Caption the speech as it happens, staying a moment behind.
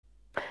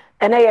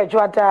ena ye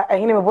dwada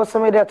ehine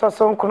mebosome de to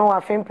so nkono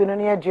wa fempinu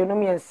ne aduonu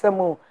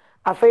miensam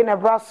afei na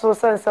braso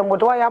sensam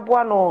do ya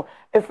boa no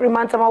efri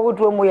mantama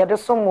woduo mu ye de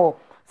somo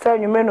sa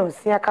nwumre no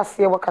nsia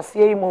kase wakase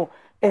yi mu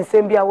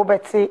ensem bia wo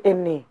beti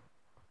eni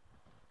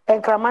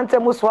enkramante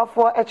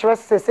muswafo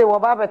HSCC wo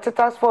ba beti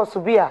task force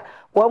bia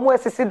wo mu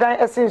asisi dan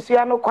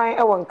asinsua no kwan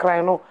e won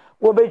kran no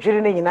wo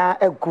bedwiri ne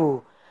nyina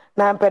agu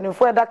na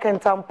mpanimfo eda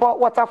Kintampo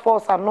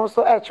Waterfalls ano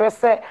so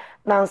HSC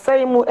na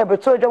nsai mu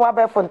ebeto dwa wa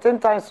ba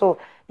fontentan so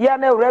ya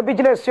na ewra bi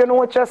gina nsuo no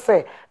wo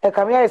kyerese e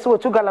kamia yesi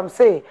wotu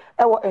Galamsey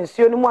e wo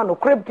nsuo no mu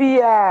anokre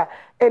bia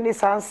eni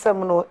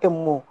sansem no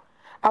emu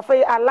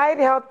afei Allied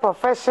Health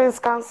Professions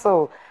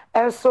Council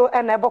enso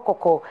ena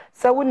ebokoko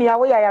se wunia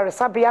wo ya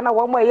yaresabia na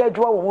wo mu aye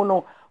adwa wo mu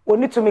no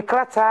oni tumi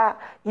krata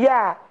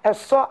ya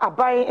eso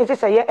aban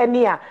enhyehye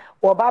eni a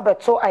wo ba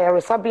beto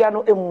ayaresabia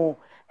no emu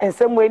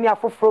ensemu eni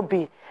afoforo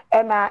bi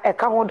ena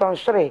eka ho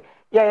donhwere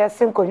ya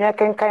yesinkonwa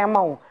kenkan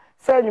ma wo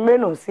se nwumre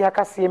no nsi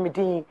akase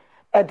emidin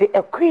e de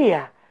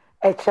ekwia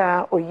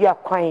echa oyi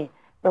akwan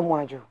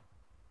memwajo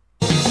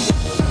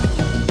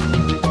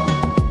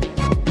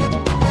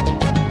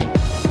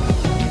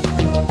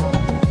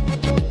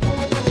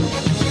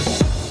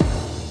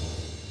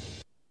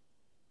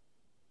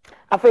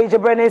afei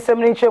jebrene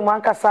semni nchemu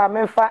ankasa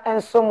memfa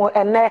ensomo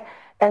ene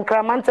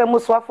enkramante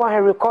muswafo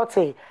Henry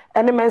Cote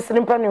ene mensini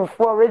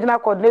mpanimfo Regional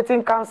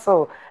Coordinating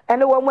Council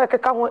ene wo mu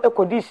ekeka ho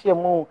ekodihye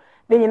mu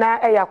ne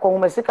nyina eya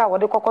konwumasika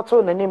wode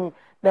kokoto nanim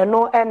na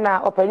no ena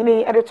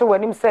opanyini edeto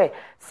wanim se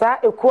sa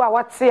eku a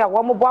wate a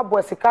wo mo boabo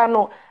asika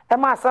no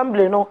ema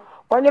assembly no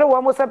wonyere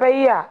wo mo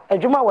sebeyi a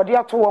adwuma wode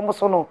ato wo mo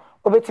so no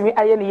obetimi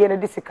aye ne ye ne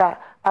disika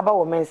aba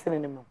wo mensini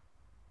ne mu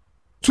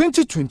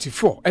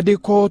 2024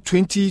 edeko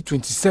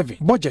 2027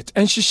 budget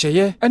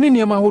enhyehyeye ene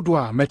niam ahodo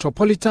a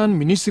Metropolitan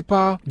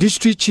Municipal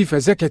District Chief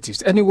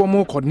Executives ene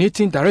womo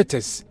coordinating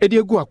directors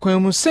ediegu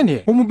akwanmu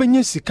sene womo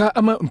benye sika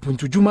ama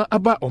mpuntudwuma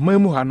aba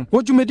omanmu ha no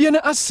wodwumedie ne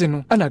ase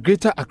no ana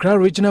Greater Accra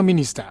Regional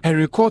Minister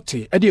Henry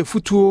Cote ede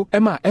efutuo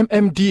ema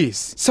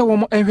MMDAs se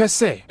womo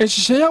enhwese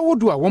enhyehyeye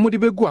ahodo a womo de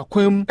begu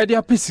akwanmu ede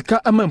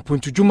apesika ama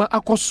mpuntudwuma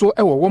akoso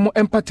ewo womo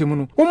empatemu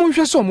no womo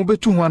hwese womo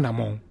betu ho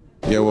anamon.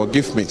 Yeah, well,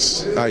 gift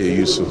mix.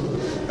 You use so,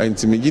 and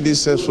to me,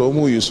 this says so.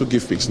 Who use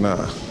gift mix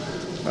now?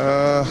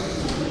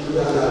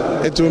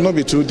 It will not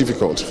be too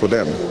difficult for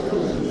them,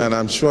 and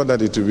I'm sure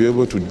that it will be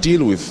able to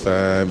deal with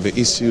the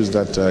issues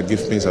that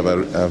gift mix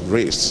have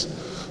raised.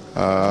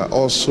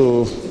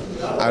 Also,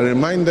 I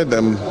reminded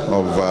them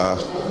of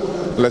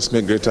Let's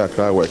Make Greater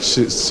Accra work,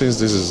 since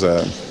this is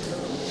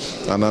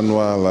an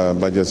annual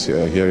budget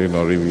hearing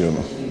or review,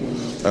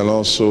 and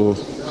also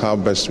how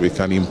best we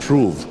can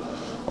improve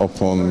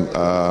upon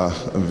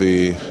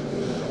the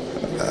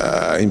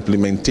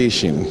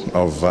implementation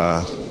of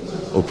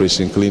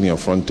Operation Clean Your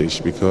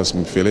Frontage, because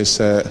me feel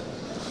say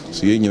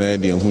so ye nyina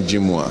de hu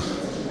gimu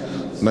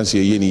a na se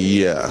ye ni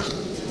year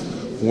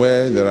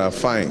where there are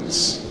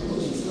fines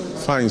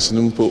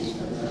numpo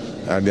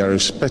at their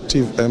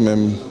respective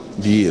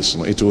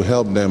MMDAs, it will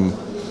help them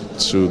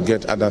to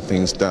get other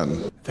things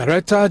done.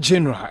 Director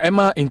General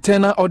Emma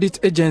Internal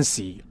Audit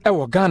Agency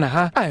ewo Ghana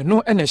ha I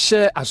no ene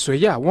share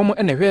asoye a womo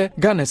enehwe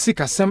Ghana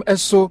sikasem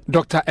eso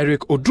Dr.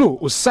 Eric Odro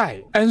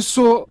Osai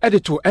enso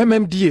editor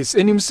MMDAs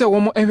enim se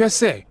womo enhwe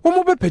se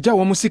womo bepeja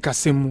womo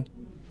sikasem mu.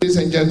 Ladies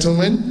and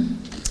gentlemen,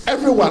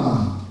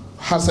 everyone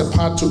has a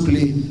part to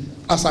play,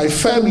 as I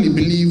firmly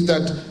believe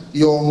that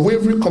your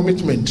unwavering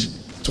commitment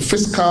to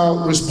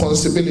fiscal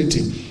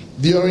responsibility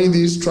during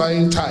these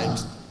trying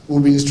times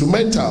will be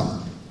instrumental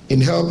in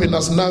helping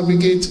us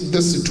navigate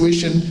this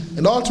situation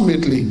and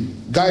ultimately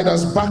guide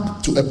us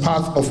back to a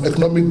path of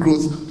economic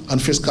growth and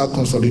fiscal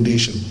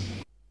consolidation.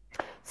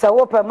 So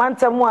wope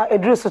mantamu a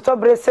edru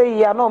sotobre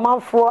sei ya no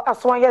manfo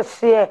aso anye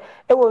hye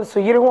e won so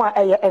yiri ho a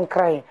eye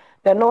enkran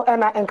de no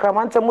ena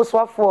enkramante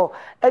muswafo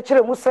e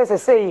kire mu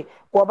sei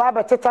wo ba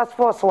be task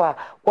force wa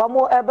wo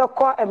mo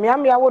ebekọ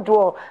emiamia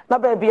wodo na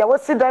ba bia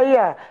wosidai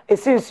a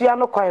esinsuya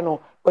no kwan no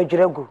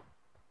wagiregu.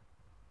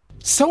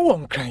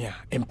 Sawon kranya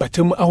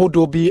empatem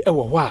ahodo bi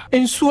ewo ho a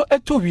ensuo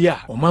etowi a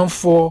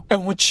omanfo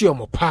eho chi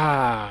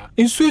omopa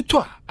ensuo eto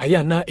a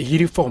aya na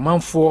ehiri fa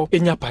omanfo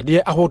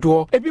enyapade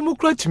ahodo ebi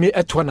mukratimi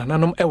eto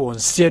nananom ewo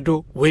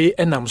nsiedo we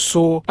enam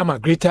so ama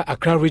Greater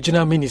Accra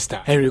Regional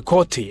Minister Henry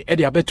Cote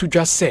ede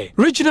abetudwa se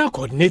Regional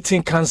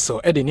Coordinating Council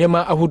ede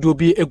niema ahodo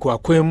bi egu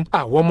akwam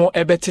a womo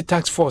ebeti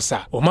tax force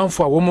a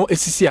omanfo a womo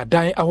esisi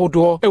adan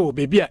ahodo ewo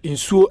bebi a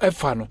ensuo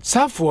efa no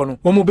safo no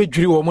womo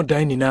bedwiri womo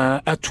dan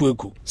nina atu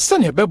egu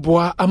sane bebo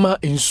ama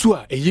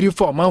ensua eyiri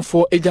for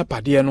manfo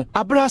ejapade no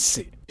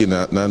abrase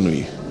na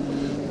nanui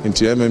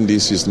into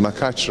MMDC is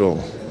macatro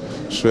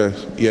so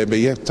ye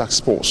be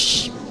tax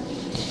force.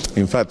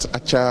 In fact,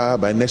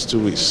 by next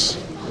 2 weeks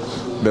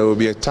there will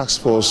be a task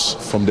force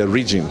from the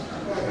region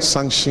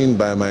sanctioned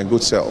by my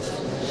good self.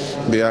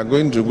 They are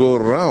going to go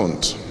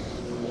around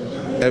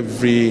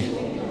every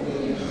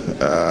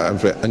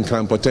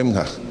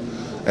Nkrampotemha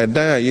and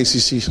then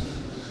YCC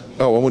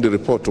want the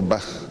report to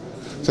back.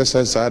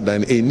 Says that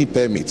any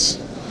permits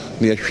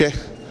near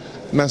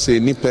na say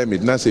ni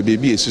permit na say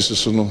baby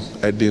esisusu no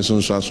edin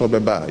sunsuanso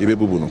beba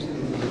yebebubu no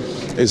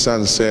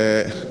esan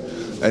say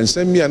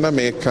ensem bia na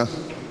meka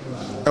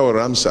e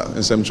Ramsa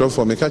ensem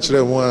chofo meka kire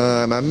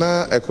ho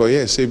na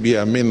ekoye se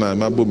bia me na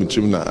mabo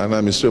mitrim na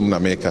ana mesrem na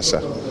meka sa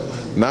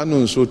na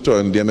anu nso to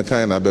ndie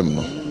meka na bem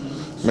no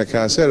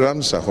meka say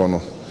Ramsa ho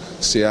no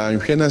se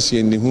anhwe na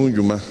se ni hu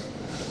dwuma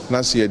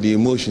na se the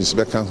emotions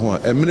beka ho a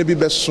emre bi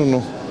beso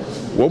no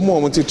wo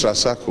mo ti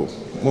trasako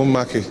mo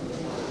make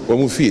wo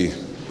mo fie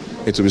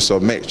it will be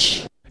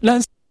submerged.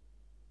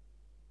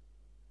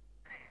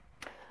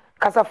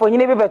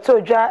 Kasafonyine bi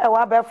beto dwa e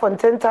wa be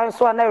fontentan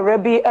so na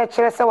rebi e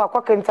kire se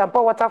wakwa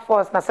Kintampo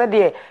Waterfalls na se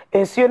de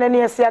ensuo na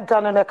ni asia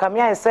dan na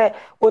kamia se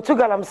otu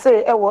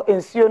Galamsey e wo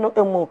ensuo no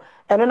emu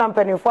eno na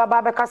mpanimfo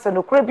aba be kase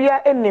no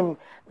krabia enim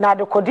na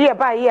adekode e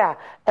ba ye a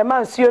e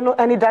ma ensuo no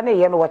ani da na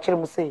ye no wa kire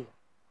mu sei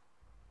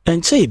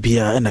Enche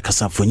bia na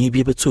kasamfonyi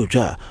bi beto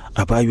dwa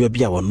abayo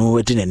bia wono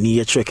edi na ni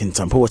ye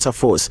Kintampo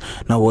Waterfalls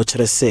na wo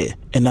kire se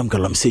enam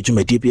Galamsey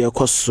dwumadi bia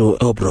ekoso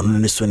e obrono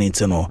ne so ne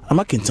nteno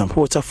ama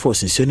Kintampo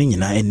Waterfalls nsuo ne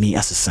nyina ani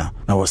asesa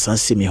na wo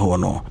sanse mi ho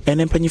no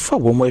ene mpanyifo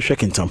wo mo ehwe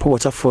Kintampo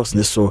Waterfalls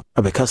ne so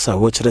abekasa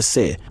wo kire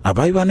se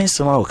abayo ne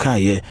nsema wo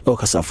kaaye e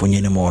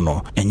kasamfonyi ne mo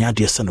no enya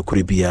de sa no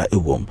kure bia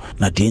ewom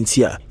na de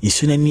ntia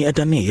nsuo ne ni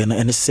edane ye no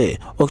ene se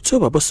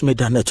October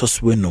bosomeda na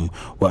etoso enum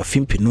wa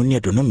fimpinu ne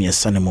donom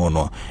yesa ne mo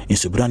no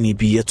nsubrani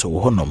bi yeto wo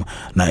honom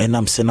na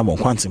enam se na mo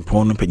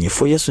kwantempon no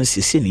mpanyifo yeso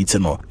nsiesie ne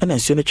nteno ena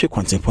nsuo ne twe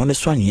kwantempon ne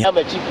so anwe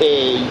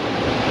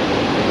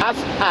as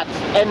at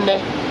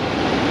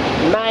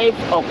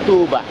 9th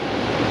October,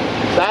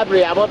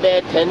 Sabri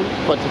Amobe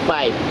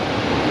 10:45,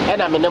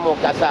 and I'm in the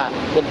Mokasa,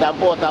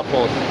 Kintampo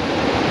Waterfalls.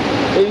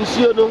 In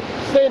Siono,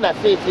 say na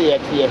say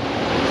here.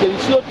 In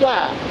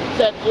Siota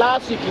said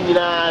last week we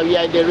are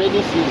in the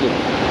rainy season.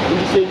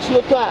 In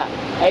Siota,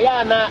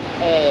 Ayana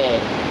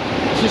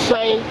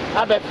Susan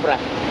Abefra,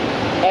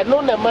 and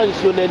no man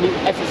shown any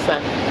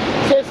assistant.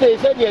 Say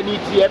you need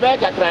to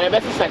make a try,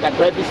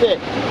 say,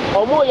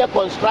 or more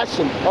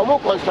construction, or more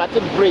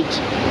constructed bridge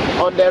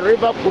on the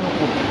river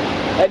Pumpu.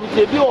 And it's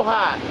a bio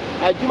hard,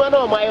 and you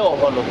know my own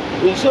honor.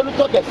 We should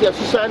talk as if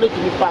Susanna to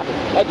be part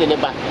at the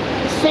neighbor.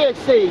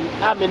 Say,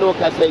 I'm in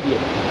Okasadia.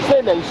 Say,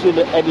 and should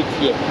edit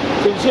here.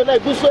 Since you know,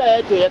 do so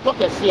to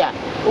talk as here,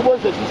 who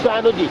wants to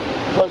Susanna the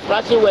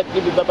construction work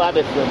to be Baba.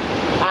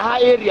 A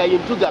high area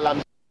into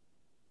Galamsey.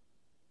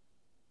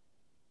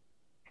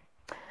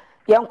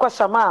 Yanko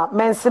Shama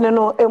mensene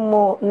no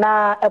emu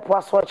na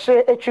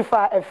epoasoche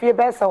etwifa afie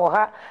besa wo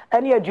ha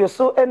ene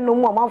aduoso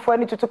enum amanfo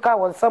ani tutuka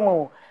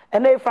wonsamo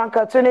ene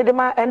Franka Tony de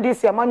ma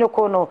NDC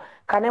amanyoko no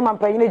kane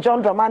mampanyine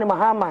John Dramani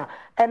Mahama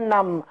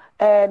enam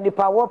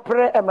nipa wo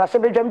pre emrase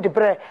bedwam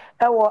dibre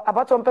ewo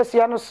abato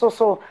mpesua no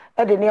so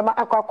de niema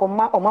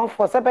akwa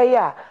omanfo sebe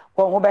ya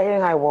won ho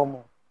behin han wo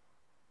mu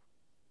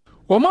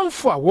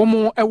Omanfo a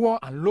womo ewo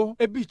anlo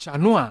ebicha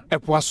no a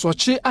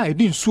epoasoche a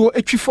edi nsuo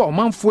etwifa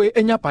omanfo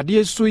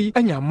enyapade soi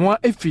enyamoa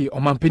efi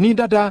omampeni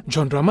dada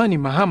John Dramani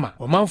Mahama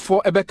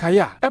omanfo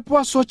ebekaya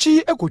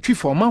epoasoche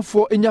ekotwifa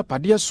omanfo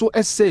enyapade so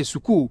ese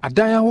suku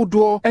adan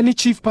ahodo eni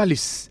Chief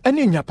Palace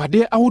eni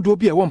enyapade ahodo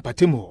bi ewo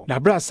mpatemo na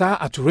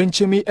brasa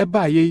atorenchemi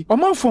ebaye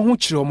omanfo ho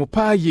kire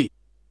omopa ye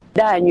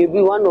da anyu bi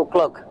 1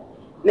 o'clock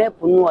na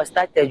punu o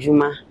start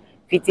adwuma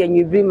fiti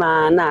anyu bi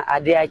ma na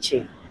ade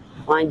achi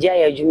wanja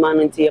ya juma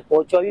no ntie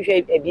po cho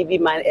hwe bibi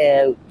man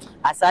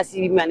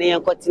asasi bi man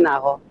yen kotina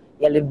ho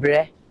ya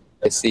libre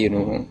see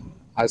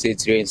as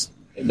it rains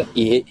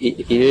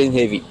it rains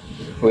heavy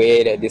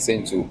where they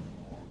listen to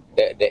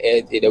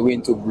the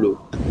wind to blow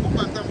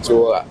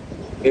so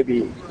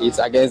maybe it's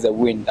against the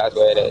wind that's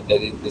where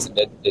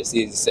the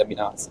season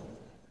seminars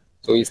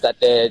so it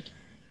started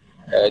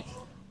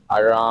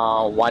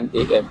around 1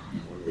 a.m.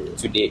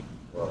 today.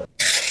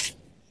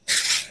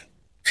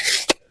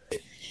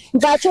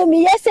 But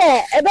me yes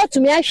about to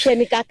me ahwe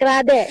mi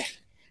kakra de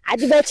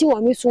adibeti wo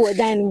mi so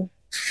wodan mu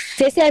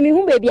say me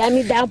hu baby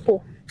ami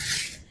dampo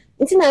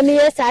nti na me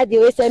yes ade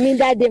we say me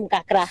dadem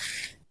kakra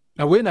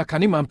na we na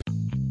kanima.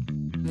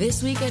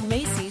 This week at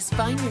Macy's,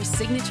 find your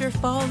signature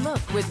fall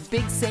look with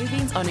big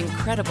savings on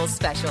incredible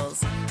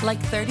specials, like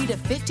 30 to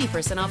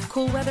 50% off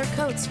cool weather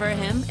coats for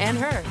him and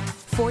her,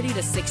 40 to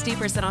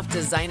 60% off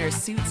designer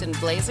suits and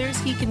blazers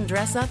he can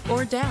dress up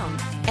or down,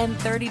 and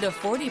 30 to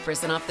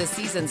 40% off the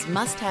season's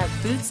must-have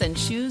boots and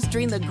shoes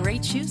during the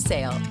Great Shoe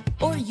Sale.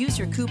 Or use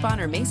your coupon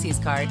or Macy's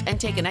card and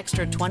take an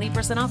extra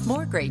 20% off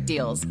more great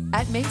deals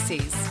at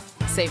Macy's.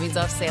 Savings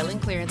off sale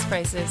and clearance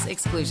prices.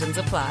 Exclusions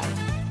apply.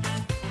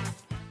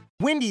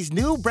 Wendy's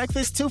new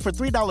breakfast 2 for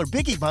 $3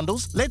 Biggie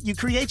bundles let you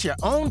create your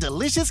own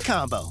delicious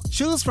combo.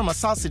 Choose from a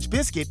sausage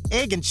biscuit,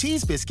 egg and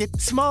cheese biscuit,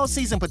 small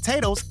seasoned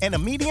potatoes, and a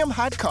medium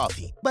hot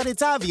coffee. But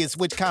it's obvious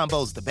which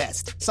combo's the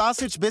best.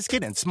 Sausage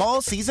biscuit and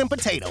small seasoned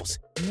potatoes.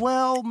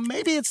 Well,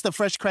 maybe it's the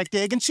fresh cracked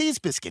egg and cheese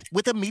biscuit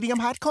with a medium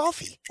hot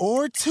coffee.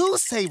 Or 2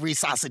 savory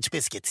sausage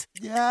biscuits.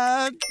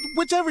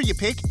 Whichever you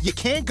pick, you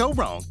can't go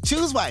wrong.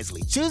 Choose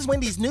wisely. Choose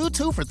Wendy's new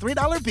 2 for $3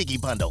 Biggie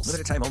Bundles.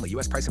 Limited time only.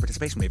 U.S. price and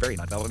participation may vary.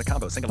 Not available in a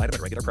combo. Single item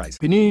at regular price.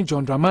 Pini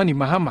John Dramani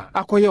Mahama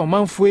akoye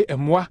omanfo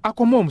emwa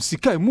akomom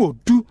sika emu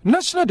odu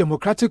National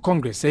Democratic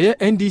Congress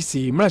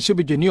NDC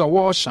mranshebedwani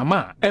owo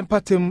shama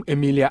empatem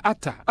Emilia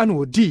Atta ana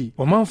odi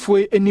omanfo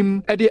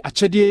enim ede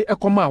achede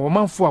ekoma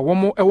omanfo a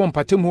womo ewo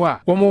mpatem ho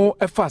a womo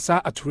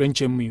efasa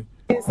aturenchemu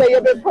say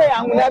you be pray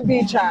Anguna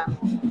Beach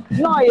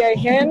no ye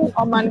hen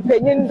oman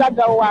penyin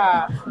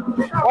dadawa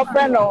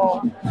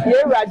ofreno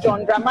Yera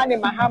John Dramani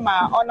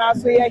Mahama ona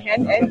so ye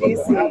hen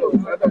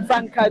NDC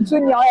Franka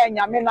Junior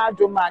nyame na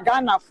aduma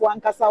Ghana fo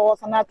ankasa wo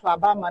sana to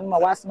abama no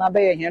wasna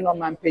be ye hen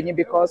oman penyin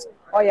because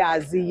oya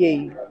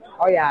aziye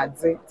oya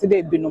adze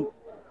today binum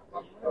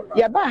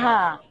ye ba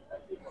ha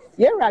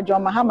Yera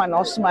John Mahama na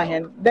osuma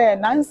hen there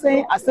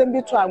nansen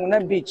assembly to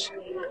Anguna Beach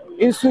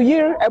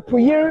Insuyir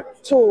epuyir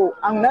to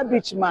Anguna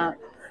Beach ma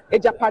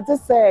ejapate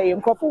say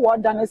nkofo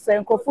wodane say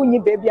nkofo nyi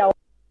baby a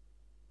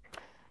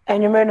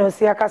enyume no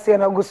si akase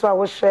na guso a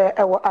wo hye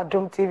ewo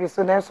Adom TV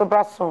so na enso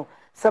braso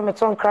se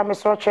meton kra me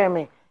so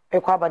cheme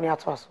ekwa bani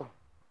ato so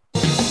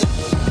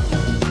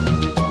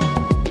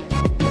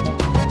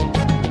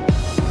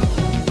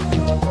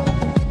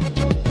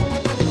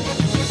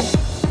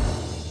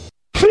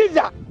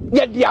freezer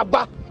ye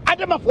diaba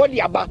adama fo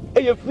diaba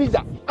eye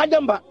freezer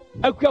adama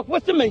akuafo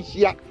se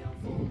manhia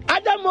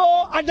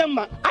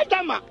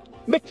Adama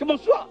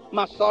metimoso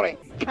ma sore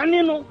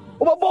kane no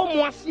obobo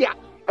mo ase a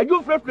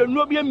adwofrafra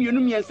no bia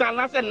mienu miensa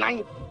na se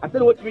nan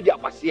atene wotimi di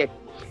akwase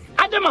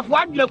Adama fo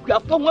adwena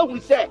kuafo ho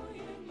ahu se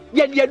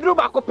ye de aduro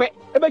ba kope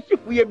ebe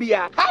hyifu ye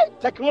bia high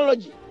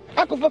technology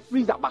akofo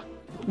freezer ba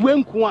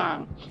wenku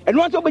a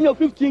eno anto benya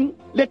 15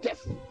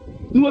 latest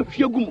no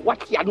afie gum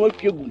watia no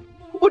afie gum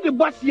odi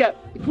bosia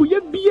fu ye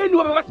bia ni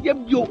obasia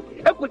bio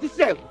ekoti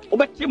se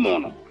obetimo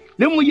no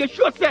na mu ye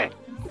sure se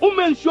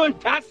mention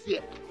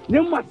tasia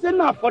Nema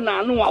sena for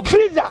na no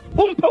freezer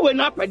umpa we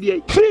na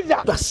pade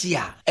freezer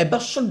basia ebe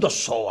so do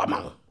so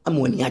ama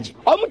amoni age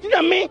omuti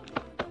na me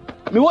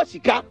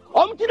wasika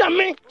omuti na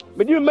me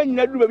di me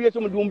nyina duru bia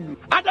so mdu mbu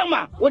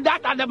Adama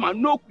without Adama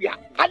no kuya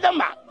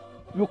Adama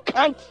you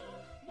can't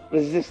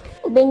resist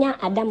Ubenya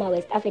Adama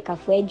West Africa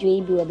for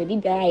edwe bi wo be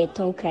bibara ye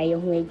ton kraye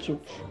ho edwu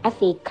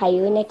afi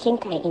kayo na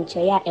kenkan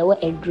enchoya ewo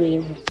edure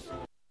hu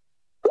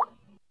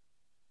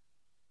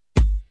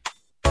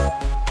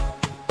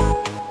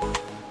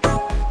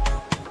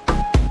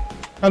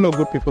Hello,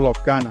 good people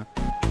of Ghana.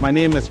 My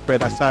name is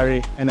Fred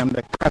Asari, and I'm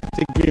the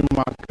Category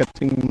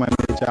Marketing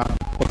Manager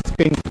of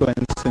Skin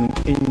Cleansing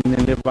in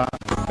Nineveh,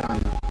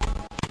 Ghana.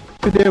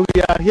 Today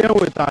we are here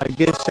with our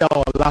geisha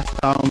or last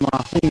time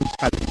home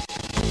challenge,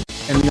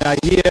 and we are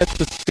here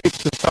to speak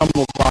to some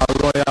of our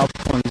royal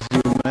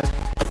consumers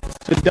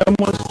to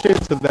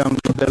demonstrate to them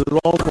the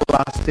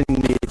long-lasting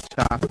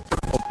nature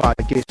of our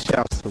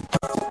geisha soup.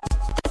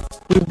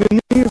 We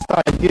believe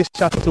our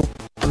geisha soup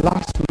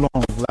lasts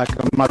long like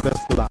a mother's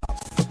love.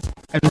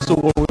 And so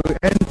when we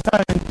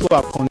enter into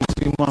our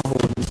consumer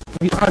homes,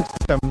 we ask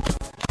them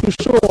to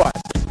show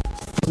us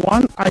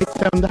one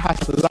item that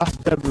has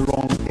lasted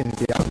long in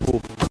their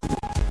home.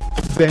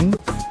 Then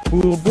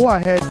we will go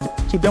ahead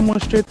to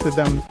demonstrate to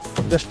them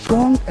the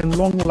strong and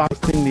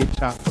long-lasting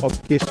nature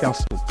of geisha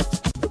soup.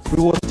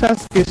 We will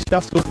test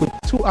geisha soup with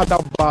 2 other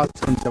bars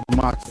in the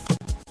market,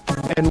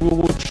 and we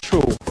will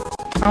show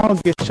how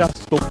geisha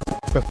soup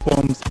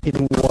performs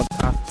in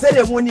water.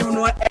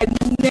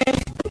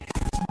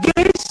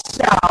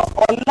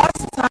 Or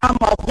last time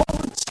a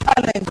home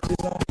challenge,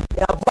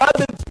 the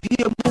Bible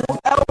people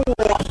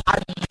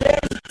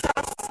Adventist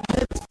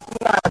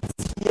flats.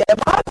 Yeah,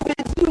 my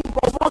baby,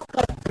 but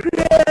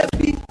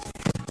gravy.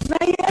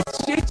 Now, yes,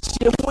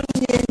 she won't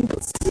see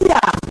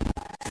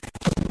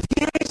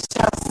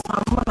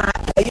Sama,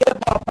 a year,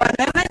 Papa, and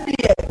an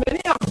idea.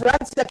 Many of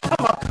brands that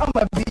come a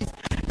bit,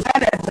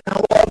 and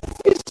now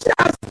fish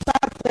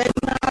started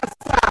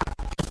NASA.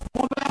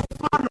 Mobile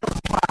fun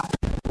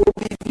will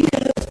be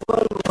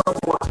beautiful.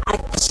 I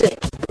check.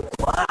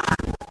 Wow.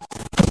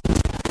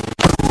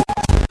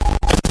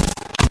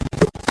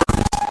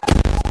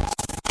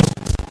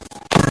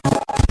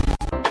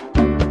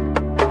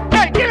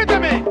 Hey, give it to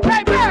me!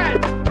 Hey, man!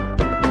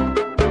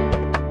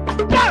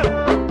 Go!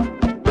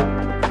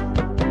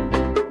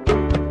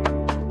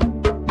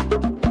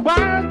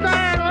 One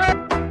time!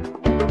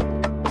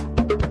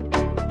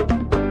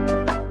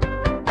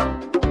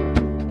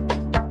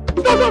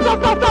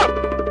 Stop!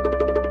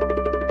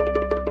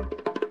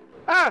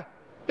 Ah!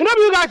 Enough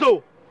you guys,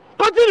 oh!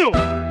 Continue!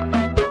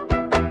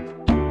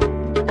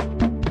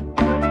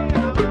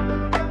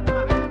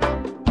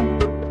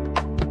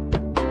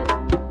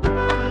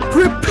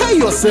 Prepare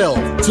yourself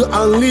to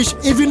unleash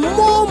even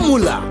more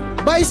moolah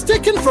by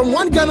staking from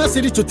 1 Ghana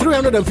cedi to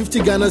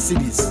 350 Ghana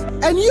cedis.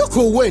 And you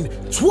could win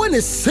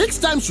 26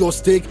 times your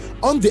stake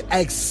on the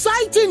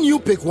exciting new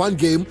Pick 1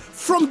 game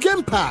from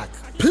Game Pack.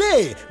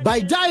 Play by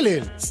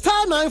dialing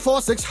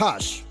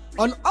 *946#.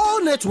 on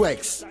all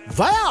networks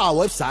via our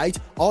website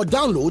or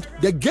download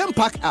the Game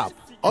Park app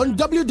on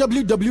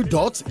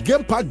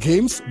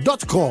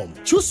www.gameparkgames.com.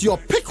 Choose your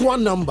pick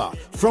one number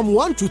from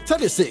 1 to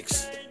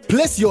 36.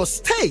 Place your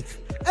stake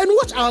and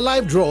watch our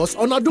live draws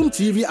on Adum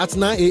TV at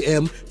 9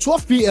 a.m.,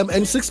 12 p.m.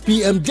 and 6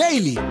 p.m.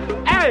 daily.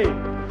 Hey,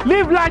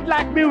 live life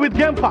like me with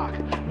Game Park.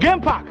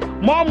 Game Park,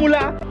 more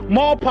moolah,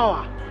 more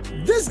power.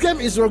 This game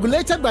is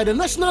regulated by the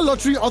National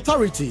Lottery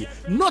Authority,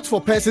 not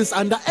for persons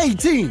under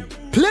 18.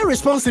 Play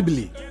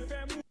responsibly.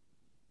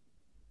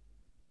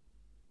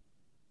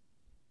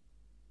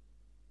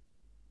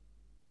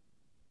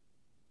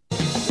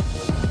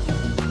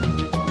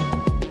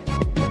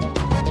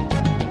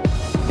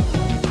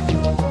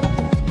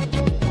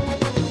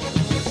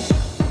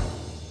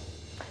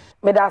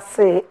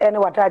 Medase ene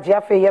wadaji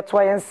afi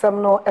yetwa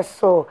yensem no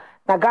eso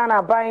na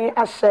Ghana ban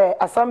ahye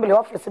assembly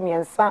office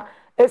miensa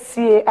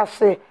esie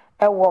ahye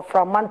ewo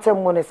from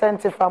Mantam ne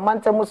sente from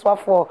Mantam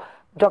swafo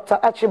Dr.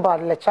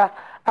 Archibald Lecha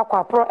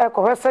akwa pro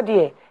ekohwese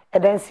de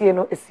edansie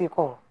no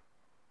esiko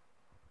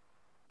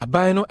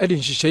aban no ede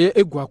nhihye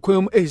egu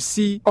akwam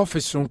esi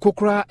office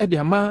nkokora ede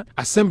ama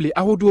assembly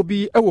ahodo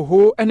bi ewo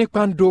ho ene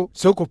kwando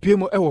sokopie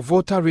mu ewo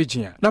Volta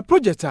region na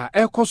project a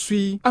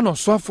ekosui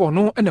anosoafo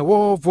no ene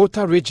wo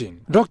Volta region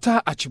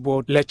Dr.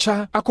 Archibald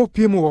Lecha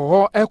akopie mu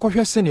ho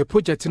ekohwese ne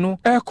project no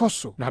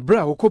ekoso na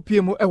bra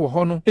okopie mu ewo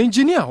ho no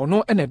engineer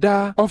ono ene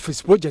da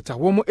office project a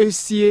wo mu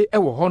esie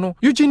ewo ho no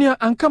engineer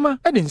ankama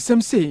ede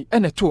nsem sei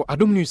ene to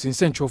Adom News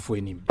nsentwofo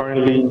enim.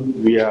 Currently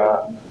we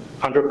are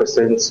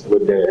 100%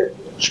 with the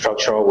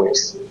structural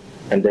works,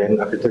 and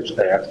then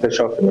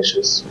architectural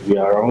finishes, we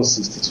are around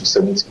 60 to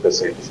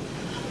 70%.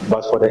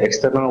 But for the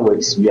external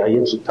works, we are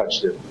yet to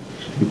touch them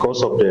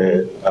because of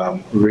the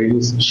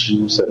rains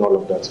issues and all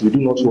of that. We do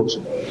not want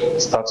to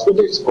start with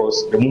it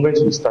because the moment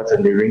we start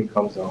and the rain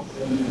comes down,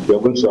 we are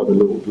going to have a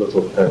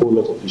whole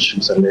lot of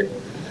issues, and then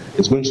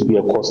it's going to be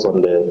a cost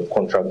on the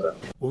contractor.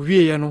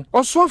 Owie no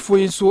osofo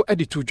enso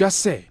ede tudwa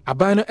se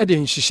aban no ede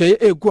nhihye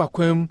egu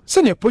akwam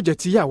se ne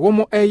project ya wo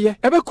mo eye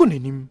ebeko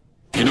nanim.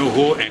 You know,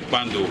 Ho and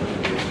Pando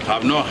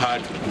have not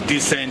had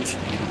decent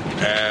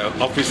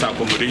office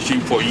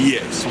accommodation for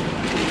years.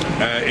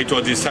 It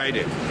was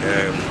decided,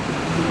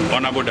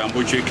 Honorable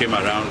Dambuche came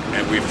around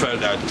and we felt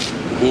that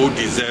Ho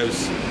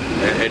deserves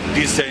a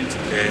decent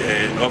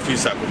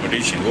office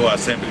accommodation, Ho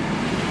Assembly,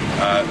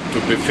 to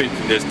befit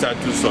the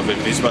status of a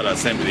municipal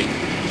assembly.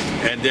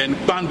 And then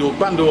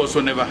Pando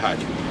also never had.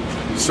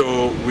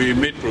 So we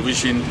made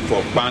provision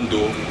for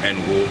Pando and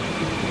Ho.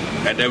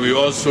 And then we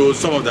also,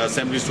 some of the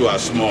assemblies who are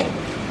small,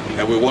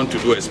 and we want to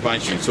do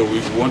expansion. So we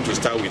want to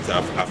start with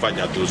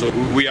Afajato. So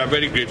we are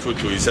very grateful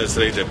to His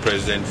Excellency the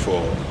President for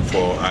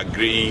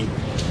agreeing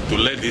to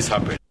let this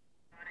happen.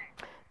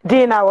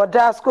 Dean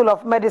Awada School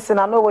of Medicine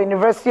and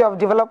University of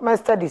Development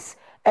Studies,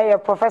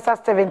 Professor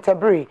Stephen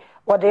Tebri,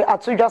 what they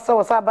atujasa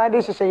was about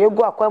this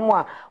yegu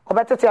akwamwa,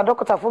 obetete a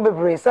doctor for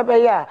bebre,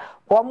 sebeya,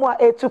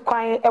 wamwa etu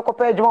kwan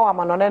ekope juma wa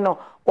manoneno,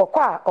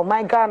 wakwa o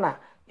my Ghana,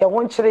 ya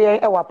wonchire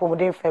ewa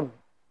pomodin fem.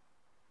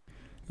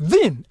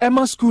 Then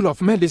Emma School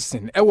of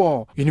Medicine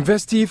ewo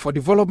University for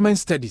Development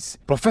Studies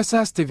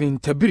Professor Stephen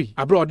Tebri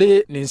abroad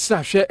ne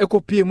nsahwe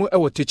ekopie mu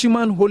ewo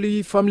Techiman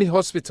Holy Family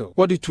Hospital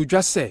wodi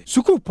tudwa se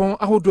sukupon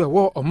ahodo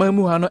ewo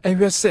omanmu ha no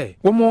enhwe se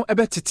womo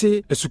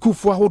ebetete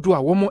esukufo ahodo a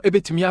womo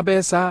ebetimi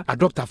abesa a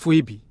doctor fo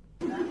ebi.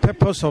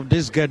 Purpose of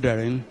this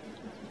gathering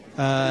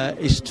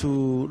is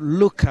to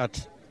look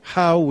at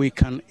how we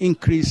can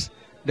increase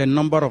the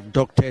number of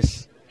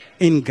doctors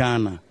in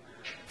Ghana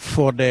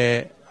for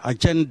the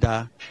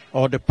agenda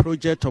or the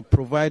project of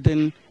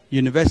providing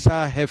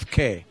universal health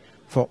care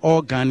for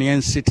all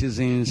Ghanaian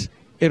citizens,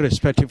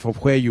 irrespective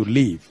of where you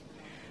live.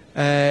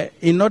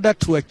 In order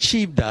to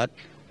achieve that,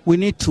 we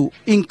need to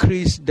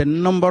increase the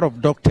number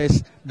of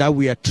doctors that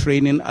we are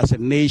training as a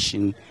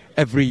nation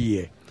every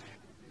year.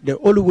 The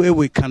only way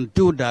we can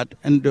do that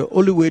and the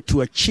only way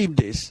to achieve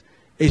this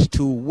is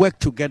to work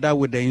together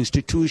with the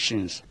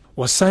institutions.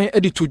 Wasan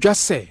edi tudwa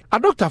se a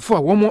doctor fo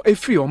a womo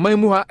efri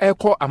omanmu ha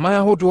eko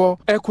aman hodo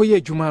eko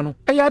ye adwuma no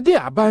eyade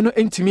aban no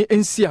entimi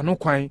ensi ano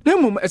kwan na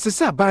mum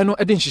esese aban no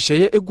ede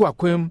nhihye egu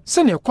akwam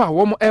se ne ekwa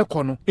womo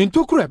eko no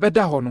ntokuru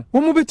ebeda ho no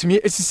womo betimi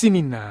esisi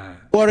ni na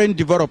foreign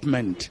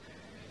development,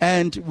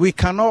 and we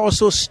can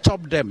also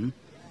stop them.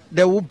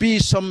 There will be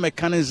some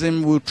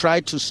mechanism we'll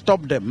try to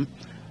stop them,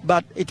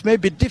 but it may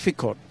be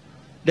difficult.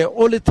 The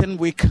only thing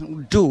we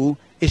can do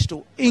is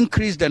to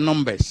increase the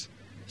numbers.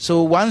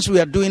 So once we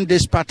are doing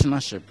this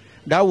partnership,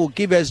 that will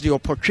give us the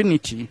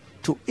opportunity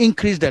to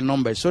increase the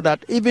numbers so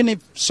that even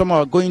if some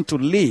are going to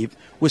leave,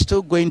 we're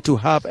still going to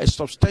have a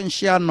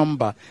substantial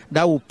number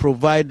that will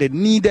provide the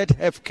needed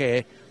health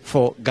care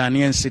for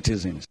Ghanaian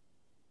citizens.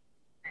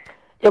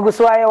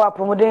 Yeguswaye wa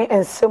promoting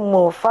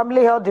Nsemu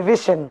Family Health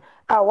Division,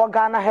 our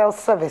Ghana Health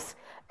Service,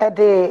 at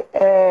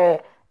the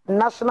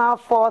National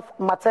 4th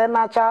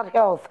Maternal Child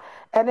Health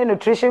and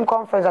Nutrition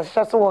Conference, as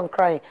just one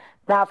crying.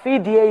 Na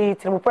FDA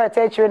trimupo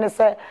etechi ne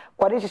se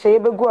wode hihye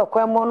begu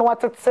akwamo no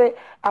watete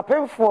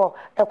apemfo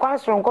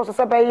ekwanso nkoso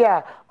se be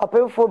ya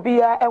apemfo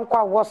bia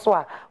enkwa woso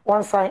a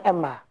wonsan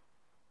emma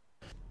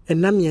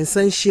enam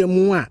yensan hye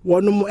mu a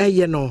wonom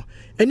eye no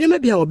enema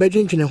bia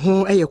obedwendwene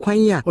ho eye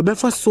kwan a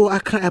obefa so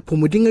aka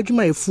apomodin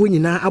adwumayefo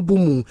nyina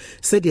abomu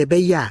se de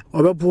beya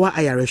obeboa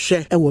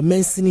ayarehwe ewo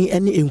mansini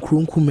ene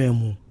enkronkuma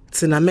mu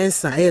tina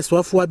mensa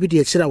swafo abidi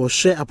akira wo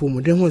hwe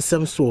apomodin ho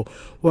nsem so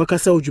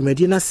wakasa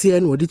odwumadi na se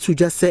na odi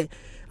tuja se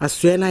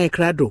asoe na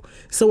ekrado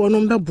se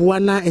wonom beboa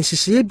na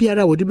enhyehye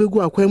biara wodi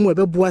begu akwan mu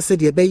beboa se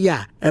de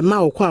beya ema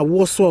okwa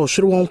awo so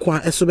ohwere won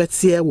kwa eso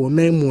betie wo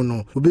manmu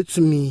no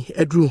obetumi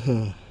aduru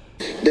ho.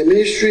 The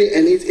ministry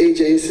and its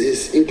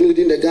agencies,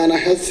 including the Ghana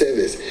Health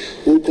Service,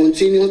 will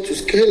continue to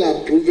scale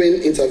up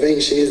proven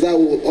interventions that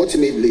will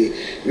ultimately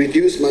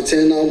reduce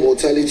maternal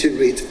mortality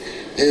rate,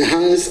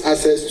 enhance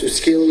access to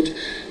skilled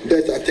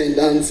birth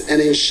attendants,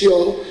 and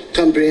ensure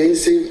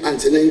comprehensive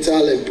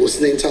antenatal and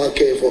postnatal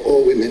care for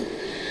all women.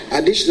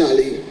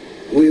 Additionally,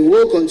 we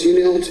will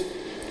continue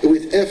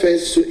with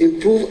efforts to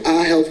improve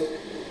our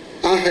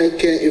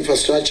healthcare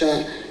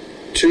infrastructure,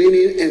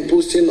 training and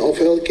posting of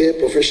healthcare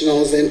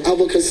professionals, and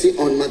advocacy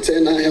on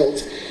maternal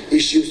health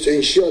issues to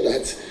ensure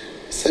that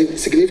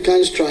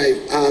significant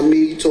strides are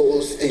made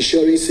towards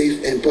ensuring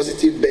safe and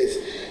positive birth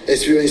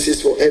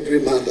experiences for every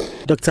mother.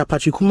 Dr.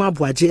 Patrick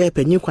Kumabwaje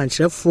penyi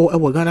kwankyerefo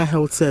ewo Ghana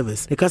Health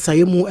Service ne kasa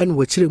yemu ene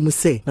wachire mu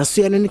se na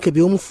so ne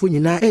kebe omufo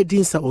nyina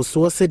edinsa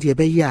oso se de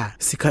beya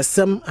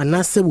sikasem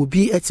anase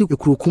wobi ati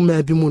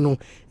ekurokuma bi mu no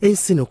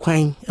ensi ne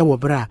kwan ewo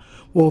bra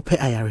wo pe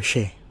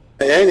ayarehwe.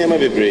 Nyama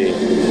bebre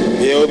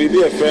ye obi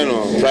be a friend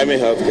of primary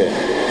health care.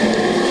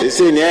 They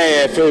say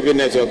near a fair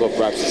network of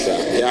practice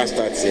ya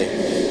start here.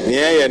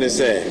 Near ye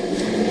say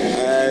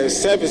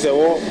service a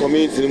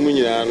community mu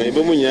nyina no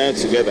ebe mu nyina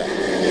together.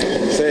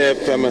 Say a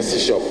pharmacy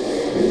shop.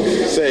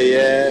 Say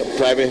a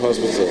private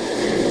hospital.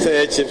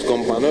 Say a chips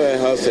company or a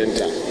health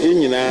center.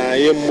 Nyina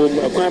ye mum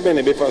akwan be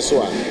na be fa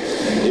so a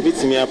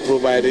ebitimi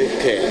provide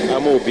care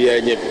am obi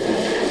anye.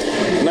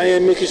 Na ye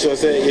make sure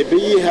say ye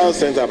be health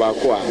center ba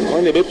ko a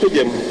on e be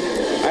pegem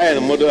I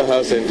am model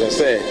health center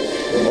say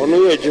ono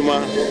ye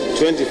adwuma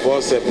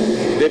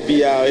 24/7 de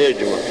bia ye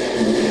adwuma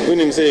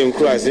unim say in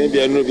class e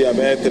bia no bia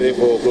be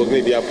 3-4 o'clock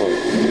ne bia pon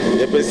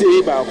e pese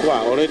e ba ko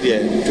a ono de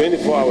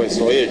 24 hours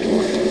so ye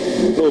adwuma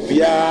no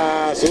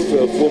bia so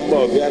for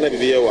ba bia na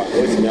bia wa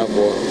o timi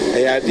akọ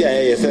e ya de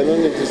aye say no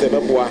need to say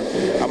beboa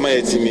ama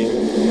yetimi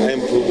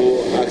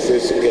improve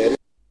access to care.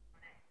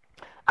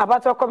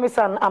 Abato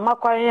commission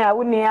amakwan a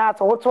woni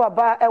ato woto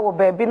aba ewo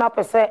baabi na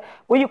pese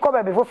woyi ko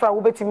baabi fofra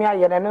wo betimi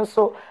aye na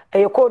nso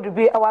eye code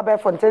bi ewa ba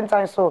Fontaine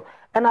time so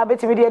na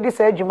betimi de edi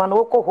sa adwuma no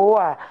wokọ ho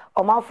a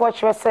omanfo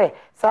kyerɛ se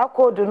sa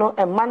code no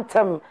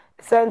emantem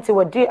senti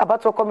wadi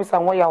abato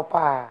commission wo yaw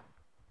pa.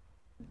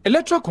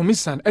 Electoral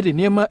Commission ede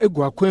niema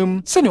egu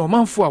akwam se ne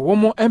omanfo a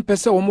womo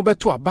empese womo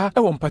beto aba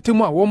ewo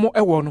mpatemu a womo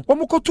ewo no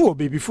womo koto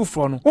obebi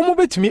fufro no womo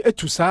betimi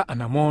etusa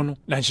anamon no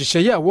na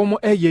nhyehyeye a womo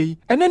eyei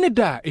enene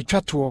da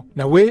etwato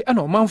na we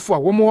ana omanfo a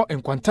womo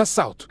enkwanta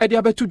south ede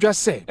abetu dwa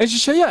se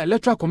nhyehyeye a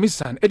Electoral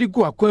Commission ede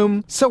gu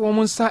akwam se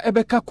womo nsa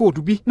ebeka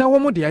code bi na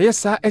womo de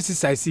ayesa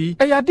exercise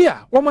eyade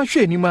a womo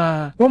hwe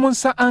enima womo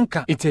nsa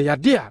anka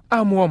iteyade a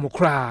amu womo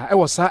kra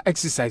ewo sa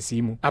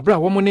exercise mu abra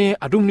womo ne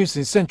adom news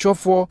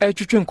nsentwofo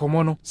etwetwe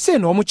nkomo no. Say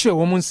no much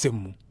woman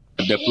sim.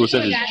 The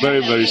process is very,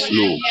 very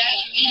slow.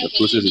 The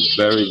process is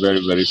very, very,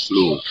 very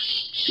slow.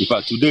 In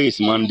fact, today is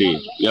Monday.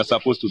 We are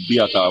supposed to be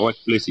at our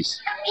workplaces.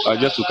 But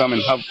just to come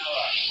and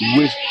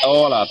waste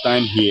all our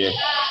time here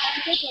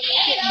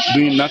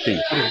doing nothing.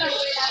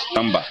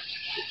 Come back.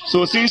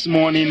 So since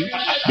morning,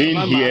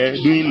 being here,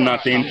 doing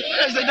nothing,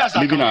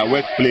 leaving our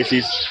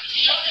workplaces.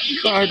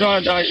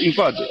 In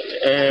fact,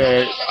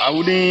 I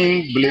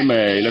wouldn't blame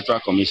Electoral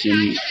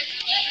Commission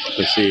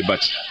per se, but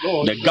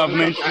the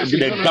government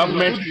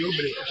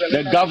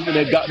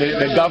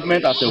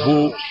as a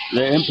whole,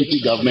 the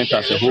MPP government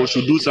as a whole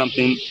should do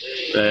something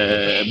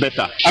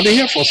better. I've been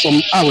here for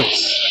some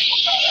hours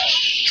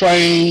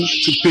trying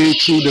to pay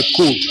through the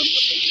code,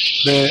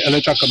 the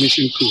Electoral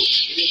Commission code.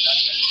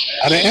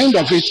 At the end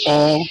of it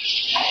all,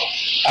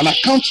 an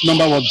account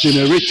number was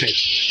generated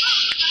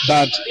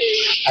that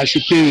I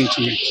should pay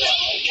into it.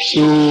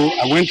 So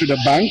I went to the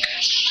bank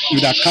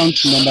with the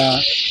account number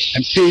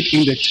and paid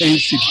in the 10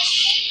 cedis.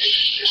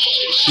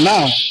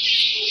 Now,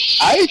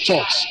 I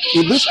thought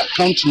with this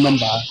account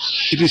number,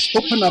 it is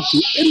open up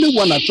to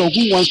anyone at all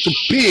who wants to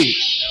pay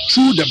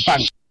through the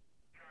bank.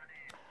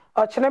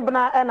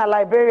 Ochenebna na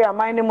Liberia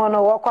mining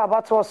mono wako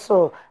abato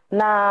so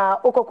na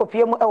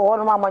okokopie mu ewo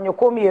no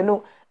amanyoko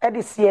mienu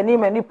edisi ni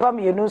manipa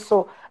mienu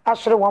so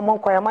ahwere won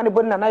nkwa mane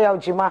bonna na ya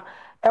ojima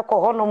eko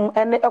honom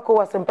ene eko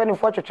wasempani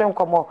fo twetwe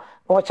nkomo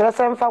wo kire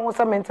se mfa ho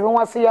sementi won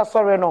wase ya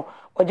sore no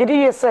ogidi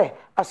yese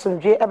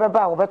asumdwe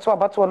ebeba wo beto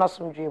abato na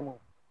asumdwe mu.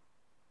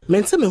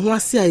 Mense me ho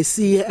ase a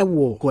esi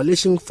ewo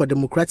Coalition for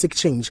Democratic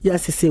Change ya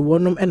sese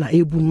wonom na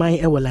ebu man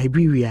ewo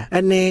Liberia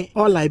ene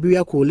All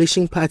Liberia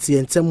Coalition Party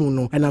entemu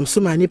no enam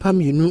so ma nipa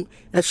mienu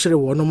ehwere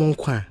wonom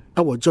nkwa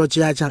ewo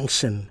Georgia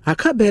Junction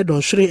akabe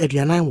don hwere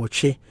aduanan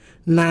wotwe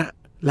na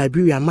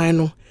Liberia man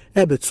no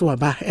ebeto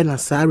aba ena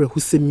sare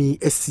husemi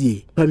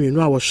esie pa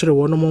mienu a wo hwere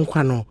wonom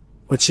nkwa no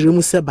wo kire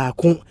mu se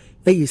baako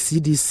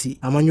CDC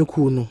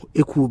amanyoko no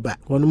ekuba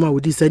wonom a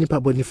wodi sani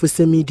pabonifo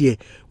semidie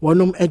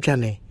wonom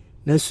adwane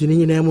na suni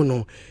nyina mu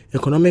no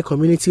Economic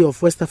Community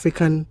of West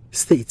African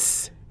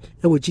States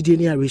ewo gidie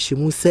ni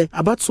arehyimu se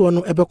abato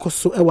no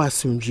ebekoso ewa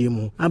asumdwe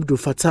mu. Abdul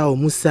Fattah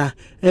Musa,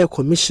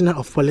 Commissioner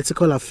of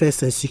Political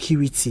Affairs and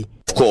Security.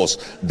 Of course,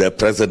 the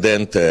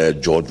President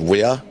George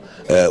Weah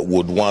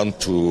would want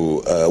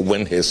to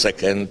win his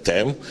second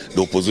term.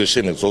 The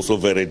opposition is also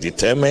very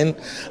determined.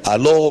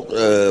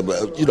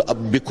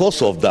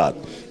 Because of that,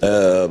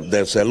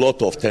 there's a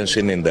lot of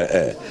tension in the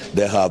air.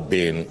 There have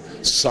been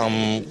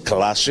some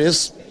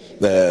clashes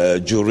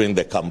during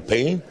the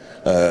campaign.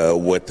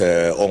 With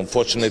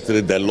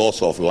unfortunately the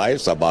loss of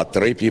lives, about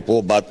 3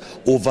 people, but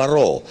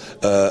overall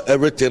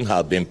everything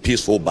has been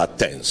peaceful but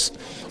tense.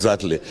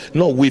 Exactly.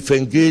 No, we've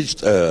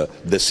engaged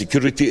the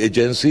security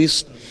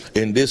agencies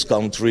in this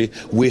country.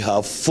 We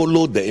have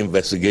followed the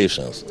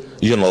investigations,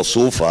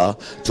 so far,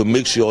 to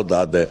make sure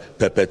that the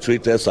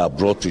perpetrators are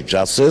brought to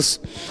justice,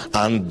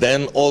 and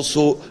then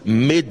also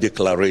made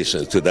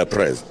declarations to the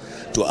press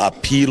to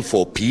appeal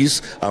for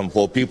peace and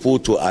for people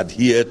to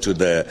adhere to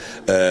the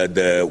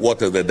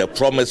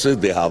promises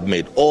they have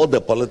made. All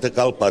the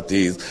political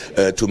parties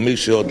to make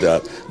sure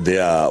that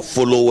their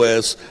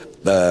followers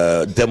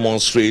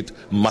demonstrate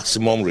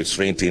maximum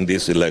restraint in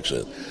this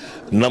election.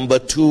 Number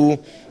 2,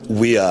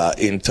 we are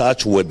in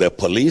touch with the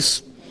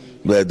police,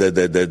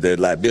 the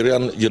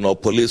Liberian,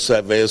 police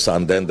service,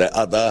 and then the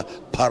other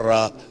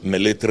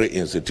paramilitary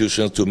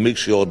institutions to make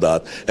sure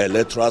that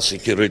electoral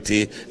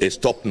security is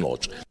top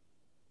notch.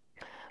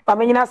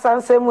 Pamenyina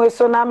sanse mu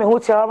eso na me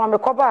hotia ma me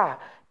koba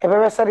e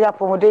be sere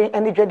apomode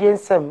ani dwade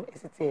nsem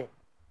esitie.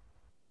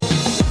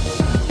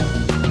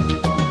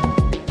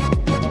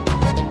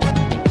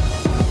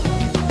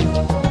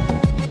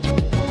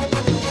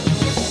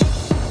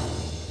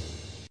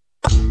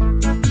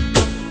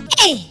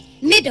 Hey,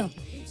 middle.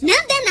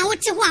 Nanda na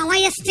wote ho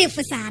awaya stiff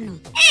sano.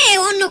 Hey,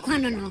 onno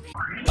kwano no.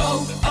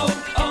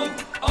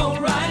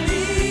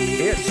 O'Reilly.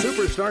 It's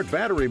Superstart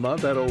Battery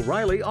Month at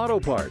O'Reilly Auto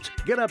Parts.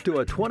 Get up to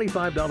a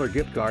 $25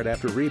 gift card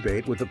after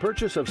rebate with the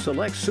purchase of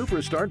select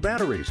Superstart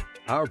batteries.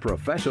 Our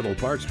professional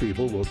parts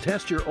people will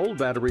test your old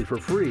battery for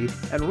free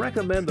and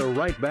recommend the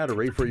right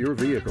battery for your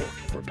vehicle.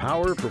 For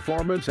power,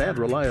 performance, and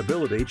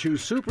reliability,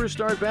 choose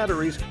Superstart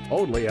batteries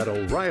only at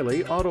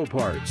O'Reilly Auto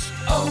Parts.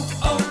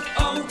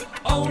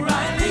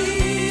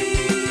 O'Reilly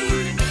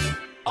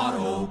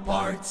Auto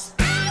Parts.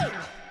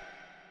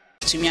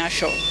 To me, I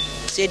show.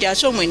 Say there are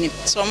so many,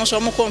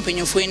 some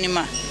company for any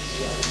man.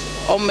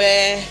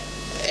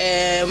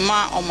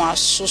 Ma oma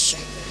susu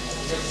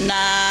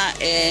na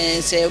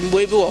say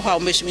mbobi wo ha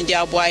omesumi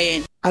dia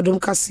boayen. Adom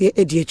kase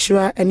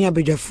ediechira ene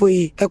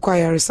abedwafoyi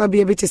ekwayare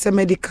sabe bi te se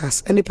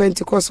medicals ene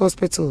Pentecost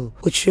Hospital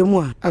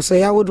ochiremu a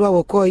asoya wodo a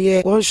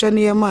wokoye wonhwe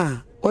ne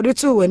yema ode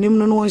to wanim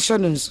no wonhwe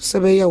no nso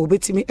sebe ya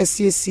obetimi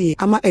asiesie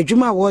ama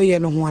adwuma wo ye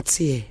no ho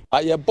ate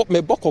aye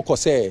me bokoko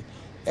se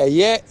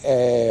eye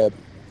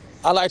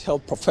allied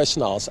health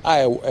professionals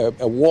I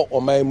wo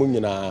oman mu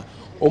nyina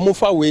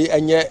omufa we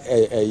enye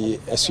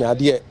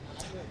esuade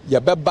ya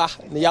beba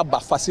na ya ba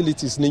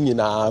facilities ni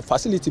nyina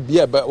facility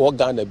bia be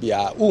organ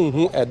bia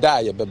unhu eda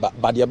ya beba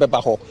ba ya beba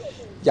ho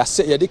ya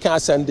se ya can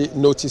send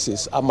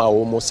notices ama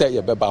wo mo se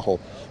ya beba ho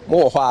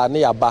mo ho a na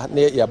ya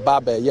ba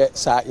be ye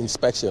sa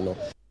inspection no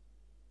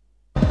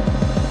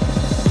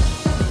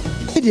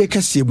e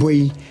kase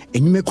boy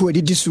enyume ko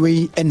edi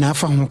suwe e na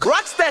afa ho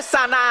rockstar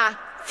sana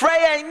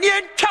Freya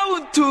nien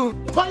countu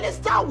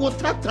Polystar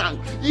water tank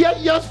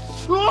you're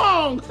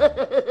strong.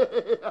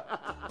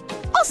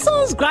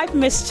 Oson's gripe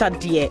mixture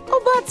dear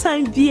over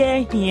time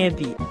beer here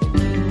be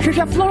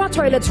Flora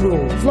toilet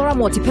roll, Flora